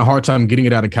I was having a hard time getting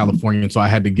it out of California. And so I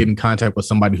had to get in contact with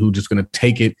somebody who's just going to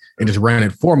take it and just ran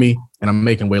it for me, and I'm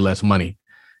making way less money.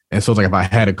 And so it's like, if I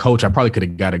had a coach, I probably could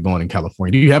have got it going in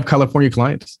California. Do you have California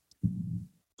clients?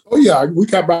 Oh, yeah. We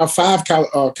got about 5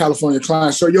 California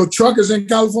clients. So your truck is in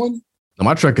California? No,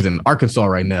 my truck is in Arkansas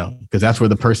right now, because that's where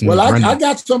the person is running. I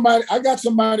got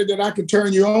somebody that I can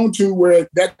turn you on to where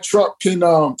that truck can,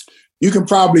 you can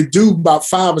probably do about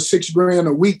 $5 or $6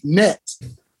 a week net.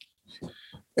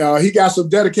 He got some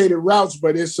dedicated routes,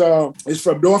 but it's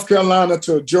from North Carolina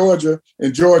to Georgia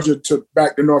and Georgia to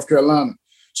back to North Carolina.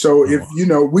 So if,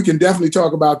 we can definitely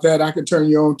talk about that. I can turn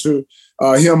you on to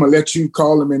him and let you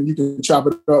call him and you can chop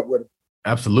it up with him.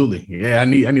 Absolutely. Yeah, I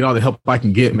need all the help I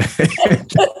can get, man.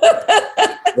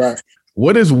 Right.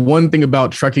 What is one thing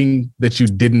about trucking that you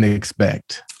didn't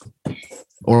expect?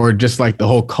 Or just like the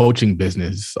whole coaching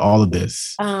business, all of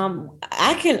this?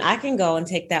 I can go and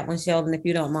take that one, Sheldon, if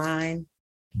you don't mind.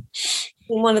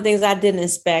 One of the things I didn't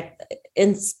expect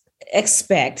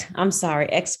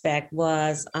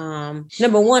was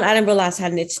number one, I didn't realize how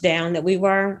niche down that we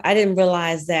were. I didn't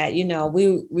realize that,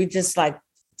 we just like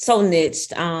so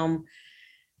niched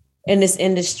in this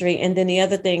industry. And then the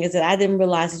other thing is that I didn't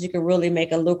realize that you could really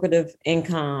make a lucrative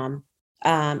income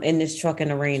in this trucking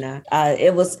arena.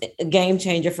 It was a game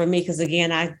changer for me because,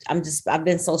 again, I've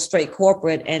been so straight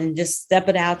corporate, and just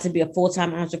stepping out to be a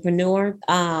full-time entrepreneur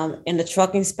in the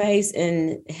trucking space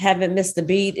and haven't missed a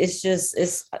beat.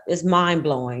 It's mind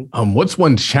blowing. What's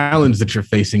one challenge that you're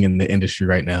facing in the industry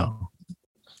right now,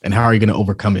 and how are you going to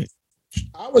overcome it?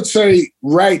 I would say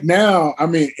right now, I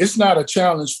mean, it's not a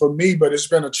challenge for me, but it's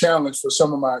been a challenge for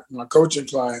some of my coaching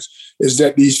clients, is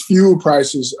that these fuel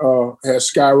prices have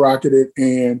skyrocketed,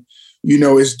 and,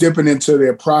 it's dipping into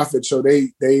their profit. So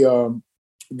they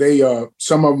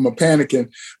some of them are panicking,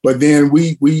 but then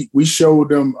we showed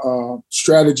them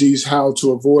strategies how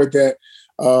to avoid that.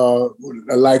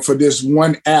 Like for this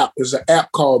one app, there's an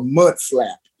app called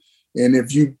Mudflap. And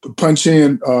if you punch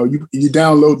in, you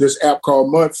download this app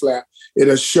called Mudflap,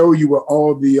 it'll show you where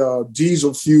all the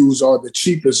diesel fuels are the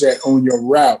cheapest at on your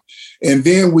route. And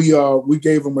then we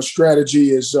gave them a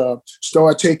strategy is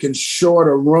start taking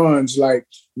shorter runs, like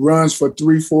runs for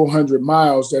 300-400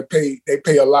 miles that they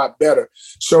pay a lot better.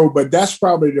 So, but that's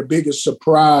probably the biggest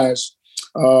surprise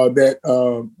that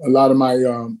a lot of my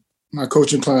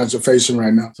coaching clients are facing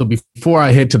right now. So before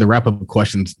I head to the wrap-up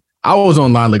questions, I was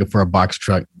online looking for a box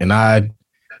truck, and I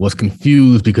was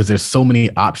confused because there's so many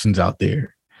options out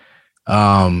there.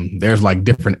 There's like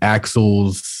different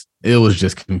axles. It was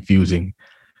just confusing.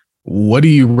 What do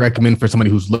you recommend for somebody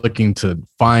who's looking to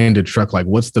find a truck? Like,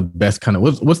 what's the best kind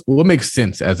of what makes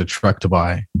sense as a truck to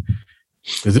buy?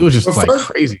 Because it was just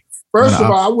crazy. First of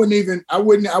all, I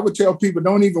would tell people,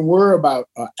 don't even worry about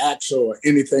an axle or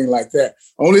anything like that.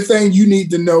 Only thing you need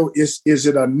to know is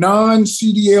it a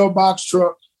non-CDL box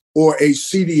truck or a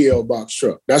CDL box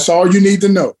truck? That's all you need to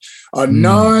know. A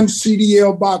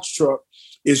non-CDL box truck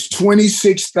is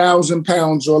 26,000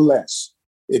 pounds or less.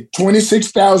 If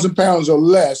 26,000 pounds or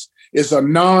less is a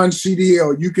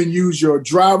non-CDL, you can use your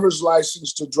driver's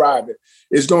license to drive it.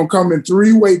 It's going to come in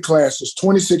 3 weight classes: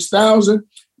 26,000,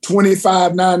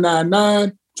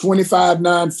 25,999,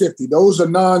 25,950. Those are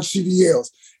non-CDLs.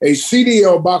 A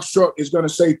CDL box truck is going to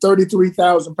say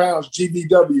 33,000 pounds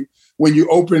GVW when you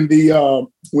open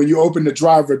the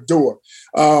driver door.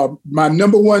 My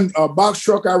number one box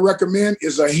truck I recommend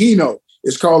is a Hino.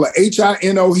 It's called a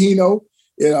Hino Hino.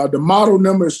 The model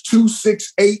number is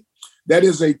 268. That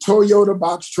is a Toyota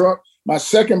box truck. My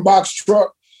second box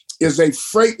truck is a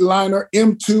Freightliner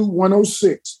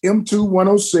M2106.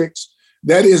 M2106.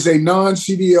 That is a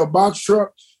non-CDL box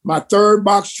truck. My third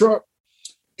box truck,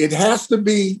 it has to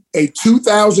be a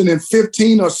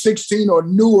 2015 or 16 or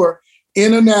newer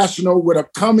International with a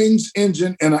Cummins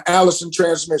engine and an Allison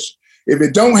transmission. If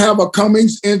it don't have a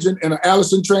Cummins engine and an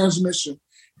Allison transmission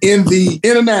in the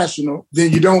International,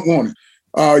 then you don't want it.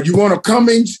 You want a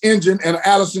Cummins engine and an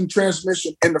Allison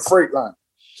transmission in the Freightliner.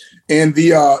 And the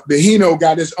Hino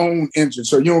got its own engine,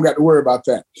 so you don't got to worry about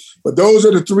that. But those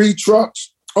are the 3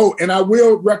 trucks. Oh, and I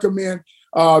will recommend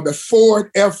the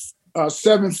Ford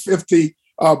F-750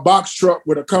 box truck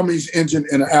with a Cummins engine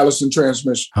and an Allison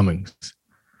transmission. Cummins.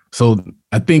 So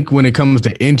I think when it comes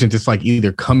to engines, it's like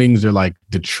either Cummins or like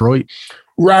Detroit.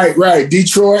 Right.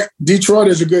 Detroit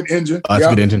is a good engine. Oh, that's a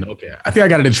good engine. Okay. I think I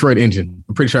got a Detroit engine.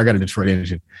 I'm pretty sure I got a Detroit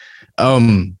engine.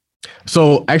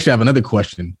 So actually I have another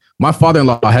question. My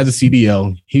father-in-law has a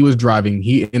CDL. He was driving.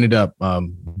 He ended up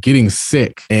getting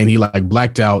sick and he like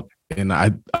blacked out. And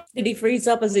did he freeze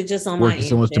up? Or is it just on my end?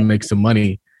 So much to make some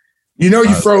money.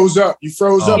 You froze up. You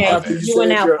froze up after you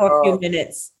went out for a few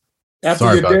minutes.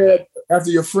 After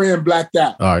your friend blacked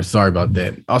out. All right, sorry about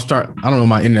that. I'll start. I don't know,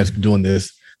 my internet's doing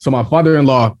this. So my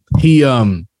father-in-law, he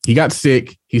got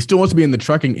sick. He still wants to be in the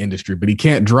trucking industry, but he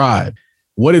can't drive.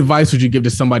 What advice would you give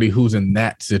to somebody who's in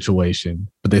that situation,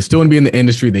 but they still want to be in the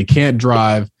industry? They can't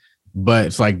drive, but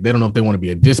it's like they don't know if they want to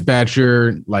be a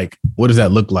dispatcher. Like, what does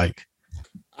that look like?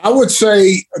 I would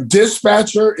say a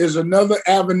dispatcher is another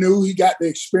avenue. He got the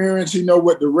experience. He know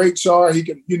what the rates are. He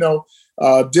can,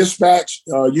 dispatch.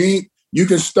 You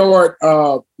can start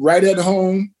right at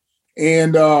home,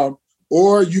 and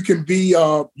or you can be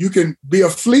a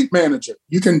fleet manager.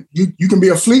 You can be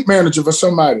a fleet manager for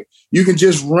somebody. You can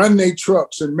just run their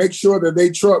trucks and make sure that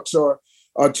their trucks are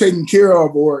taken care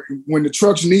of. Or when the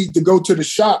trucks need to go to the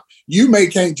shop,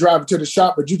 can't drive it to the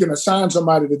shop, but you can assign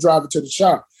somebody to drive it to the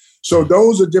shop. So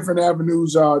those are different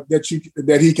avenues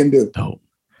that he can do. Oh.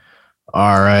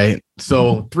 All right.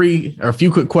 So a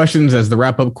few quick questions as the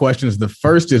wrap-up questions. The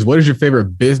first is, what is your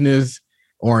favorite business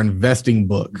or investing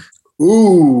book?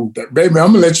 Ooh, baby,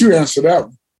 I'm gonna let you answer that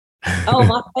one. Oh,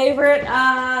 my favorite.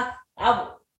 I'll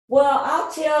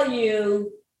tell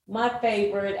you my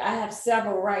favorite. I have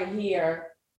several right here.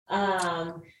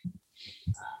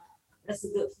 That's a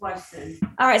good question.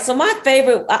 All right. So my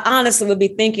favorite, honestly, would be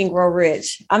Think and Grow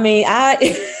Rich. I mean, I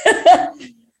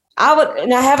would,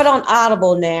 and I have it on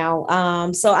Audible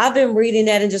now. So I've been reading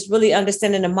that and just really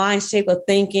understanding the mind shape of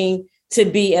thinking to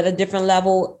be at a different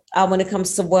level when it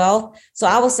comes to wealth. So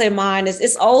I would say mine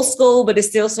it's old school, but it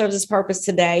still serves its purpose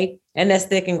today. And that's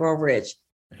Think and Grow Rich.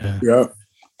 Yeah.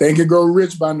 Think and Grow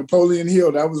Rich by Napoleon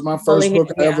Hill. That was my first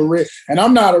book I ever read. And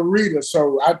I'm not a reader,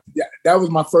 so that was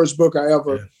my first book I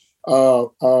ever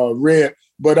read.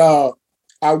 But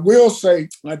I will say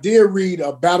I did read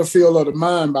Battlefield of the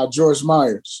Mind by Joyce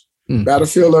Myers.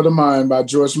 Battlefield of the Mind by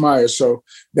Joyce Myers. So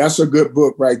that's a good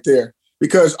book right there.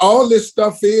 Because all this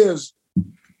stuff it's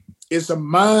a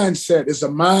mindset. It's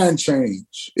a mind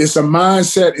change. It's a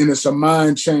mindset and it's a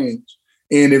mind change.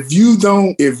 And I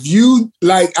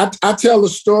tell a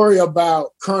story about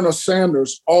Colonel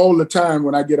Sanders all the time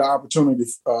when I get an opportunity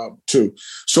to.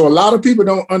 So a lot of people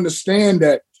don't understand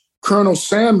that Colonel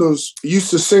Sanders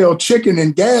used to sell chicken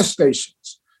in gas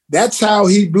stations. That's how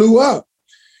he blew up.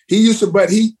 He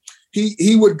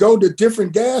would go to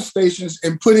different gas stations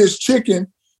and put his chicken,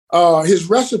 his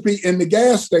recipe in the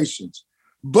gas stations.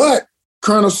 But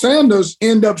Colonel Sanders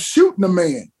ended up shooting a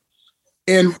man.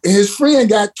 And his friend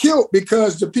got killed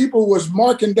because the people was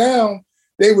marking down,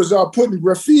 they was putting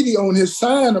graffiti on his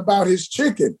sign about his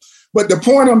chicken. But the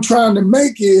point I'm trying to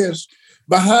make is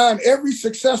behind every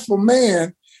successful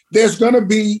man, there's going to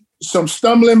be some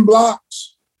stumbling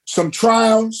blocks, some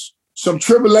trials, some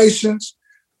tribulations,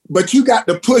 but you got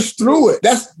to push through it.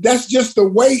 That's just the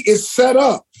way it's set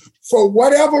up. For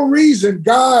whatever reason,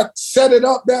 God set it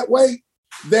up that way,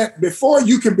 that before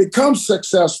you can become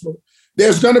successful,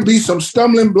 there's going to be some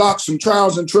stumbling blocks, some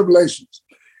trials and tribulations.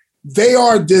 They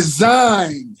are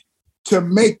designed to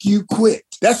make you quit.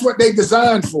 That's what they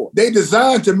designed for. They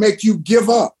designed to make you give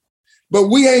up. But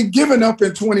we ain't giving up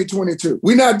in 2022.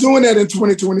 We're not doing that in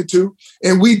 2022.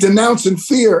 And we denouncing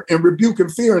fear and rebuking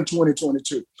fear in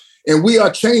 2022. And we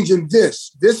are changing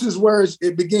this. This is where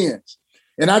it begins.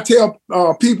 And I tell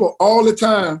people all the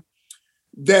time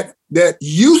that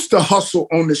used to hustle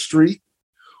on the street,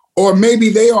 or maybe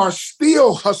they are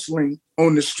still hustling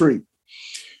on the street.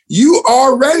 You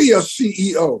already a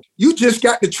CEO. You just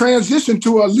got to transition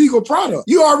to a legal product.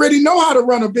 You already know how to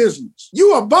run a business.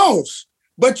 You a boss,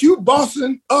 but you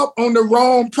bossing up on the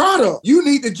wrong product. You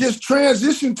need to just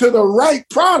transition to the right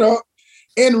product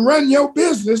and run your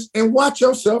business and watch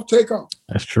yourself take off.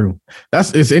 That's true.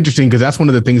 It's interesting because that's one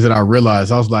of the things that I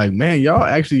realized. I was like, man, y'all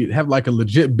actually have like a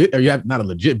legit bit, or you have not a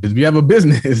legit business, you have a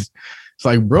business. It's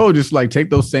like, bro, just like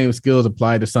take those same skills,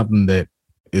 apply to something that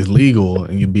is legal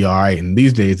and you'd be all right. And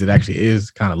these days it actually is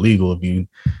kind of legal if you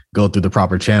go through the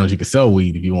proper channels. You can sell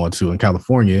weed if you want to in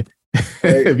California.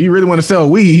 Right. If you really want to sell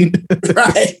weed.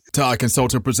 Right. Todd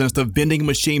Consultant presents the Vending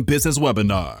Machine Business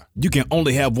Webinar. You can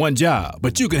only have one job,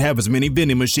 but you can have as many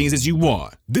vending machines as you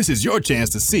want. This is your chance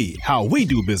to see how we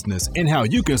do business and how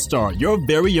you can start your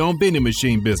very own vending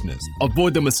machine business.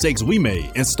 Avoid the mistakes we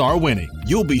made and start winning.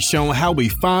 You'll be shown how we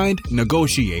find,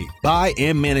 negotiate, buy,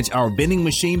 and manage our vending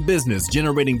machine business,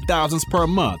 generating thousands per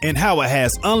month, and how it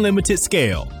has unlimited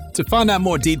scale. To find out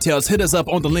more details, hit us up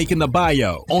on the link in the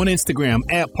bio, on Instagram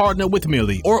at Partner with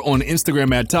Millie, or on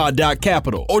Instagram at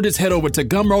Todd.Capital, or just head over to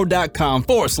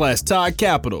Gumroad.com/Todd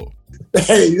Capital.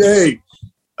 Hey.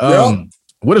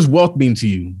 What does wealth mean to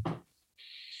you?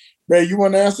 Man, you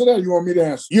want to answer that? Or you want me to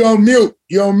answer? You're on mute.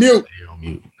 You're on mute.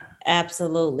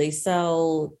 Absolutely.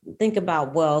 So think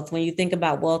about wealth. When you think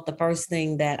about wealth, the first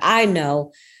thing that I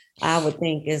know, I would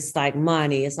think is like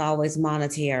money. It's always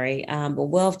monetary. But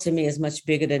wealth to me is much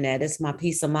bigger than that. It's my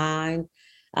peace of mind.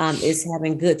 It's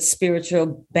having good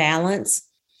spiritual balance.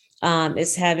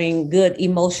 It's having good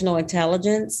emotional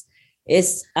intelligence.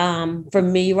 It's for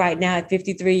me right now at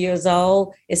 53 years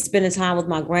old, it's spending time with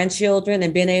my grandchildren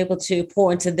and being able to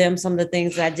pour into them some of the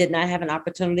things that I did not have an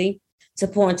opportunity to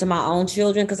pour into my own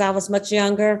children because I was much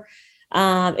younger.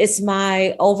 It's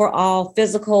my overall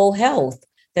physical health.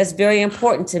 That's very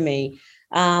important to me.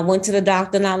 Went to the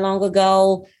doctor not long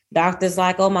ago. Doctor's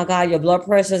like, oh my God, your blood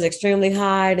pressure is extremely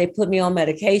high. They put me on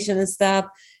medication and stuff.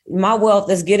 My wealth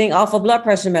is getting off of blood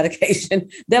pressure medication.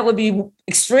 That would be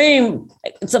extreme,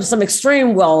 some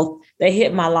extreme wealth that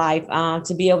hit my life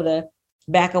to be able to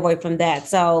back away from that.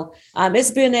 So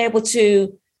it's being able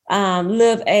to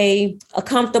live a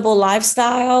comfortable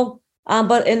lifestyle.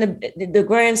 But in the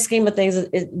grand scheme of things,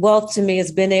 wealth to me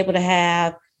has been able to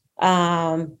have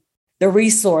the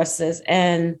resources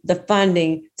and the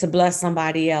funding to bless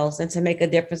somebody else and to make a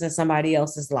difference in somebody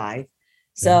else's life.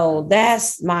 So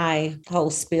that's my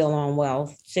whole spiel on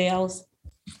wealth. Shells?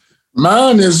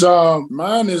 Mine is I'm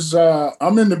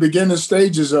in the beginning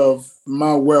stages of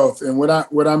my wealth. And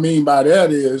what I mean by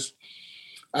that is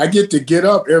I get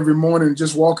up every morning,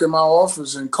 just walk in my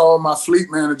office and call my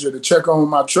fleet manager to check on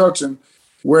my trucks and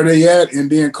where they at, and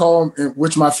then call,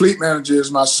 which my fleet manager is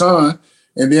my son.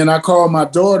 And then I call my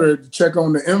daughter to check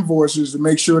on the invoices to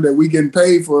make sure that we getting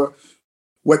paid for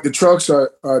what the trucks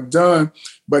are done.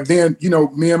 But then,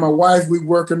 me and my wife, we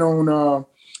working on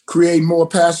create more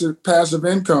passive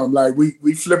income. Like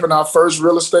we flipping our first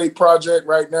real estate project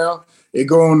right now. It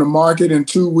go on the market in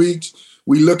 2 weeks.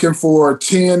 We looking for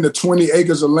 10 to 20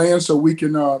 acres of land so we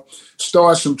can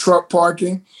start some truck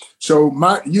parking. So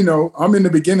I'm in the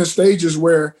beginning stages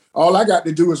where all I got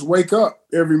to do is wake up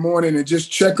every morning and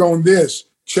just check on this,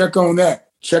 check on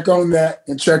that, check on that,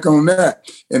 and check on that.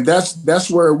 And that's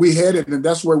where we headed, and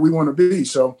that's where we want to be.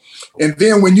 So, and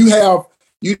then when you have,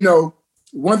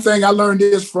 one thing I learned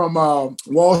is from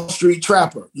Wall Street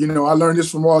Trapper. I learned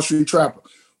this from Wall Street Trapper.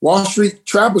 Wall Street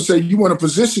Trapper said you want to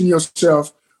position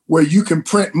yourself where you can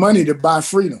print money to buy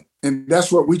freedom. And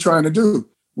that's what we're trying to do.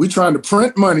 We're trying to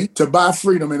print money to buy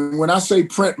freedom. And when I say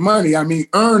print money, I mean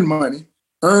earn money,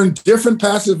 earn different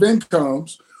passive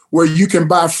incomes where you can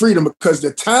buy freedom, because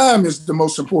the time is the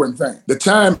most important thing. The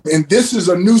time, and this is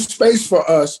a new space for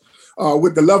us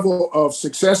with the level of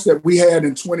success that we had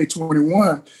in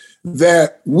 2021,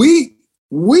 that we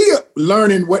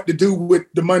learning what to do with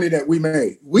the money that we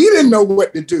made. We didn't know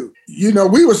what to do.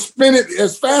 We were spending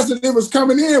as fast as it was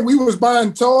coming in. We was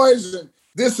buying toys and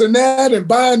this and that and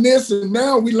buying this. And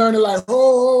now we learning like,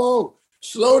 oh,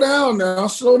 slow down now,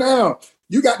 slow down.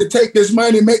 You got to take this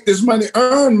money, make this money,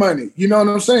 earn money. You know what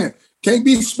I'm saying? Can't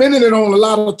be spending it on a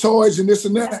lot of toys and this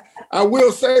and that. I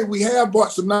will say we have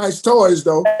bought some nice toys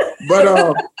though,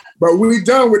 but we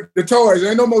done with the toys.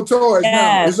 Ain't no more toys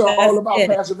now. It's all about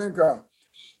passive income.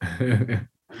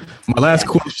 My last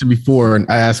question before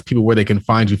I ask people where they can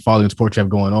find you following the sport you have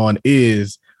going on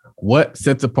is, what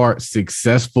sets apart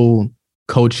successful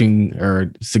coaching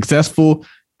or successful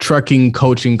trucking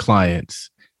coaching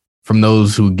clients from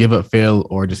those who give up, fail,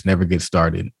 or just never get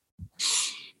started?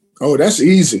 Oh, that's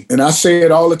easy. And I say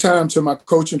it all the time to my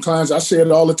coaching clients. I say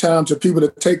it all the time to people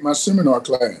that take my seminar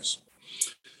class.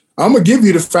 I'm going to give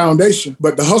you the foundation,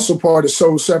 but the hustle part is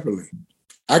sold separately.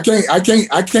 I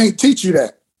can't teach you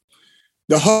that.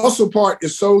 The hustle part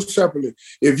is sold separately.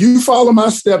 If you follow my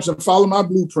steps and follow my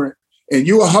blueprint and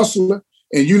you're a hustler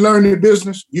and you learn the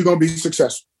business, you're going to be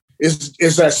successful.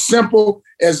 It's as simple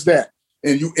as that.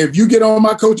 And if you get on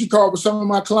my coaching call with some of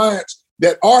my clients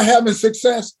that are having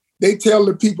success, they tell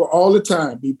the people all the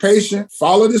time, be patient,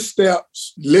 follow the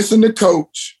steps, listen to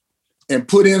coach, and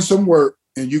put in some work,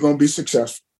 and you're going to be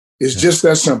successful. It's just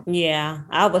that simple. Yeah,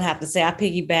 I would have to say I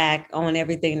piggyback on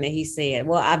everything that he said.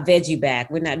 Well, I veggie back.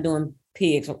 We're not doing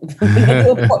pigs. We're not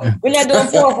doing pork right. We're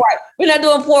not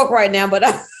doing pork right now, but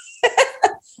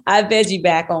I veggie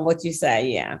back on what you say.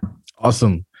 Yeah.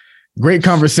 Awesome. Great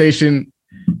conversation.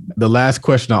 The last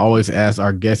question I always ask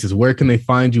our guests is, where can they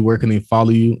find you? Where can they follow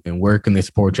you? And where can they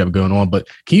support you have going on? But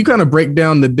can you kind of break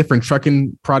down the different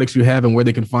trucking products you have and where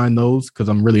they can find those? Because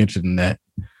I'm really interested in that.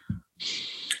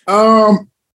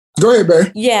 Go ahead,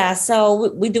 babe. Yeah,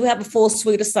 so we do have a full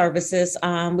suite of services.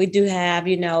 We do have,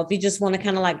 if you just want to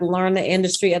kind of like learn the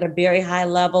industry at a very high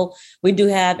level, we do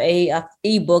have a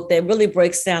ebook that really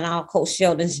breaks down our Coach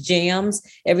Sheldon's gems,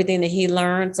 everything that he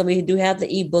learned. So we do have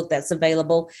the ebook that's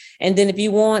available. And then if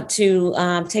you want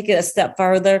to take it a step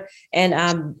further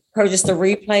and purchase the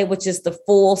replay, which is the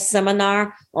full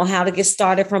seminar on how to get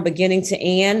started from beginning to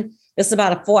end, it's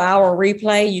about a 4-hour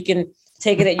replay. You can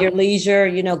take it at your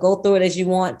leisure, go through it as you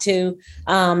want to.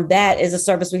 That is a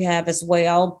service we have as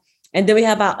well. And then we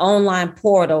have our online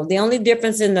portal. The only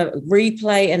difference in the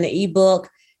replay and the ebook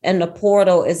and the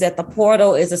portal is that the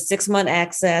portal is a 6-month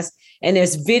access, and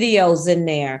there's videos in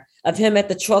there of him at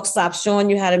the truck stop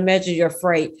showing you how to measure your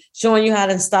freight, showing you how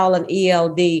to install an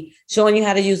ELD, showing you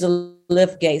how to use a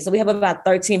lift gate. So we have about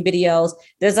 13 videos.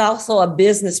 There's also a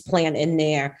business plan in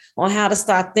there on how to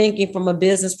start thinking from a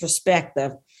business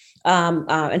perspective.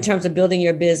 In terms of building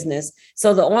your business.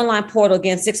 So the online portal,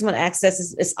 again, 6-month access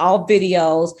is all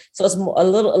videos. So it's a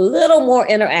little more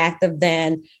interactive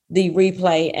than the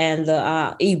replay and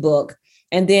the ebook.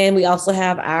 And then we also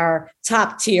have our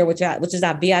top tier, which is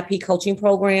our VIP coaching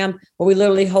program, where we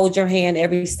literally hold your hand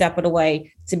every step of the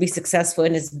way to be successful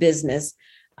in this business.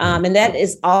 And that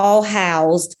is all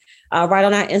housed right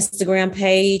on our Instagram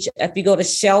page. If you go to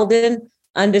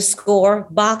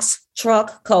Sheldon_box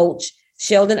truck coach,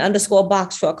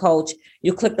 Sheldon_box truck coach.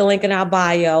 You click the link in our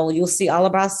bio. You'll see all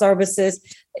of our services,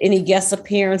 any guest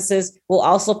appearances. We'll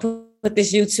also put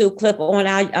this YouTube clip on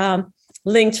our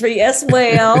link tree as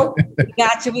well.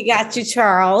 We got you,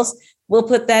 Charles. We'll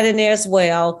put that in there as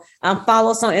well. Follow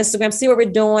us on Instagram. See what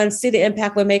we're doing. See the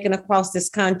impact we're making across this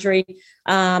country.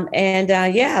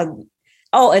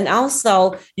 Oh, and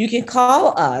also you can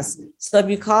call us. So if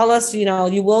you call us,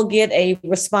 you will get a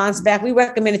response back. We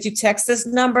recommend that you text this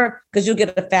number because you'll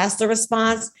get a faster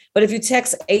response. But if you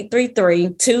text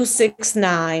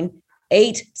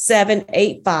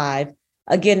 833-269-8785,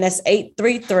 again, that's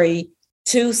 833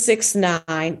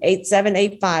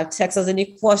 269-8785. Text us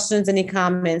any questions, any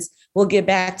comments. We'll get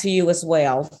back to you as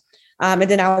well. And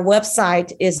then our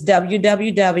website is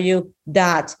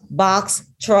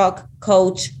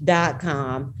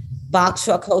www.boxtruckcoach.com.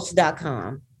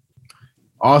 boxtruckcoach.com.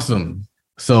 Awesome.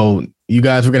 So you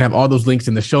guys, we're going to have all those links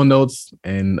in the show notes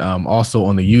and also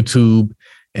on the YouTube.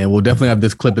 And we'll definitely have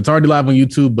this clip. It's already live on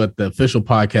YouTube, but the official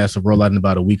podcast will roll out in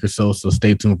about a week or so. So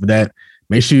stay tuned for that.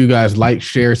 Make sure you guys like,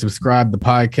 share, subscribe to the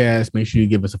podcast. Make sure you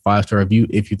give us a 5-star review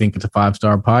if you think it's a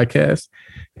 5-star podcast.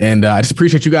 And I just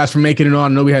appreciate you guys for making it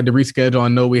on. I know we had to reschedule. I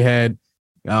know we had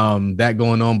that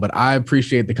going on, but I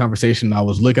appreciate the conversation. I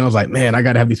was like, man, I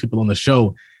got to have these people on the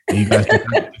show. And you guys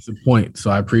can disappoint.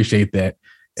 So I appreciate that.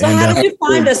 So how did you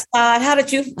find us, Todd? How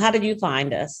did you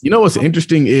find us? You know, what's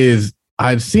interesting is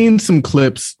I've seen some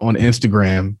clips on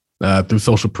Instagram through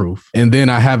Social Proof. And then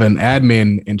I have an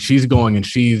admin and she's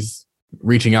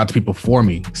reaching out to people for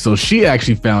me. So she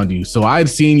actually found you. So I'd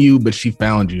seen you, but she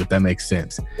found you, if that makes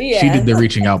sense. Yeah. She did the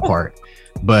reaching out part.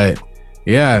 But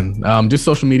yeah, just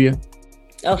social media.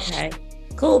 Okay.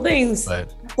 Cool beans.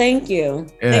 But, thank you.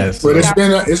 Yes. But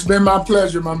it's been my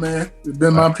pleasure, my man. It's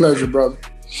been my pleasure, brother.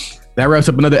 That wraps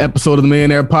up another episode of the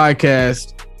Millionaire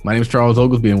Podcast. My name is Charles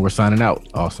Oglesby and we're signing out.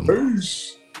 Awesome.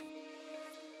 Peace.